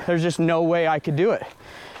right. There's just no way I could do it.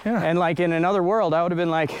 Yeah. And like in another world, I would have been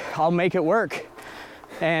like, I'll make it work.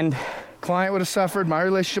 And client would have suffered. My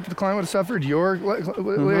relationship with the client would have suffered. Your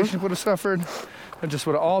relationship would have suffered. It just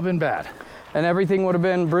would have all been bad. And everything would have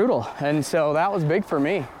been brutal. And so that was big for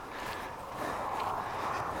me.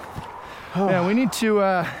 Yeah, we need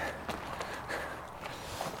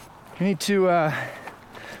to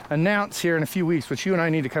announce here in a few weeks, which you and I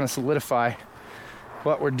need to kind of solidify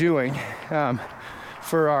what we're doing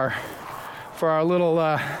for our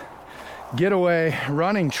little getaway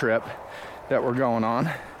running trip that we're going on.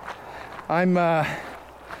 I'm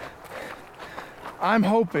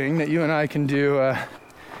hoping that you and I can do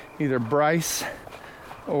either Bryce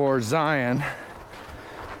or Zion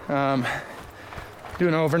do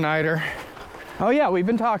an overnighter. Oh yeah, we've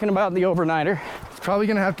been talking about the overnighter. It's probably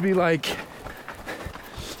gonna have to be like,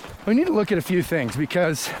 we need to look at a few things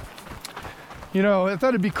because, you know, I thought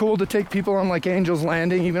it'd be cool to take people on like Angel's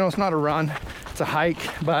Landing, even though it's not a run, it's a hike,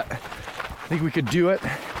 but I think we could do it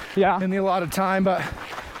in the allotted time, but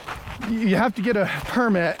you have to get a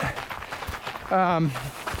permit. I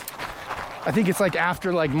think it's like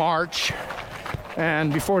after like March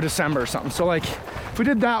and before December or something. So like if we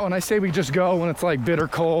did that one, I say we just go when it's like bitter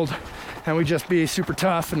cold and we just be super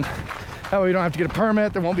tough, and that way we don't have to get a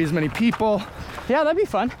permit. There won't be as many people. Yeah, that'd be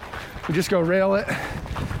fun. We just go rail it.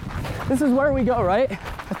 This is where we go, right?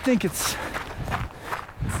 I think it's...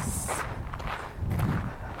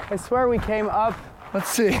 I swear we came up. Let's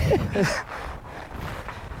see.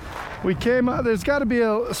 We came up, there's gotta be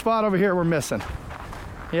a spot over here we're missing.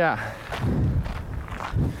 Yeah.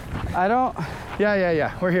 I don't...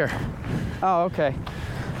 Yeah, we're here. Oh, okay.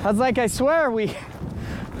 I was like, I swear we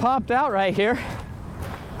popped out right here.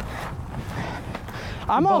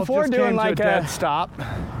 I'm all for doing like a dead stop.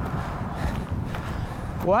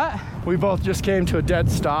 What? We both just came to a dead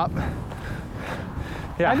stop.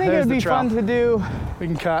 Yeah, I think it'd be fun to do. We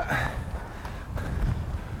can cut.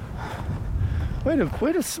 Wait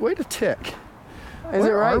a tick. Is it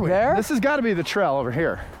right there? This has got to be the trail over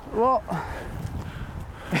here. Well,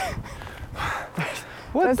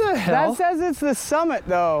 what the hell? That says it's the summit,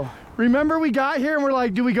 though. Remember we got here and we're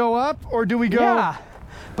like, do we go up or do we go? Yeah,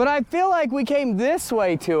 but I feel like we came this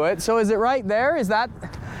way to it. So is it right there? Is that?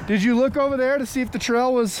 Did you look over there to see if the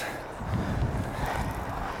trail was?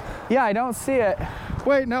 Yeah, I don't see it.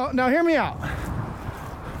 Wait, now hear me out.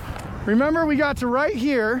 Remember we got to right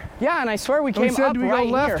here. Yeah, and I swear we came we said, up do we right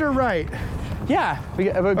go left here. or right? Yeah.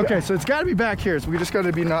 Okay, so it's got to be back here, so we just got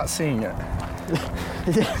to be not seeing it.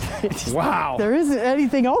 Wow. There isn't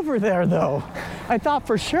anything over there, though. I thought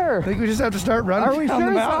for sure. I think we just have to start running. Are we down sure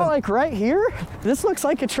the it's not like right here? This looks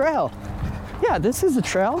like a trail. Yeah, this is a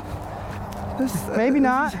trail. Maybe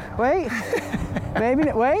not. Wait. Maybe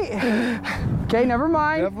not. Wait. Okay, never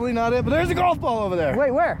mind. Definitely not it, but there's a golf ball over there.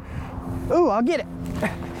 Wait, where? Ooh, I'll get it.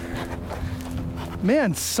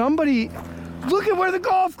 Man, somebody, look at where the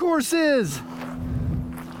golf course is.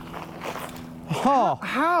 Oh,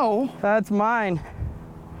 how? That's mine.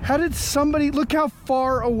 How did somebody, look how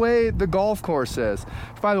far away the golf course is.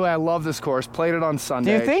 By the way, I love this course. Played it on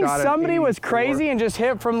Sunday. Do you think shot somebody was 84. crazy and just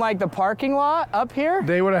hit from like the parking lot up here?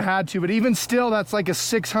 They would have had to, but even still, that's like a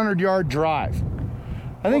 600-yard drive.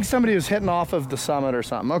 I think somebody was hitting off of the summit or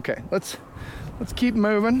something. Okay, let's keep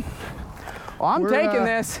moving. Well, I'm taking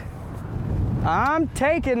this. I'm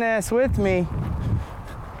taking this with me.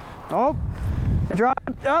 Oh, drop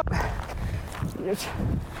up.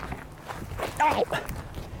 Ow.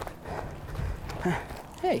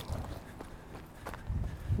 Hey.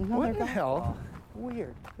 What the hell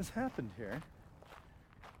Weird. has happened here?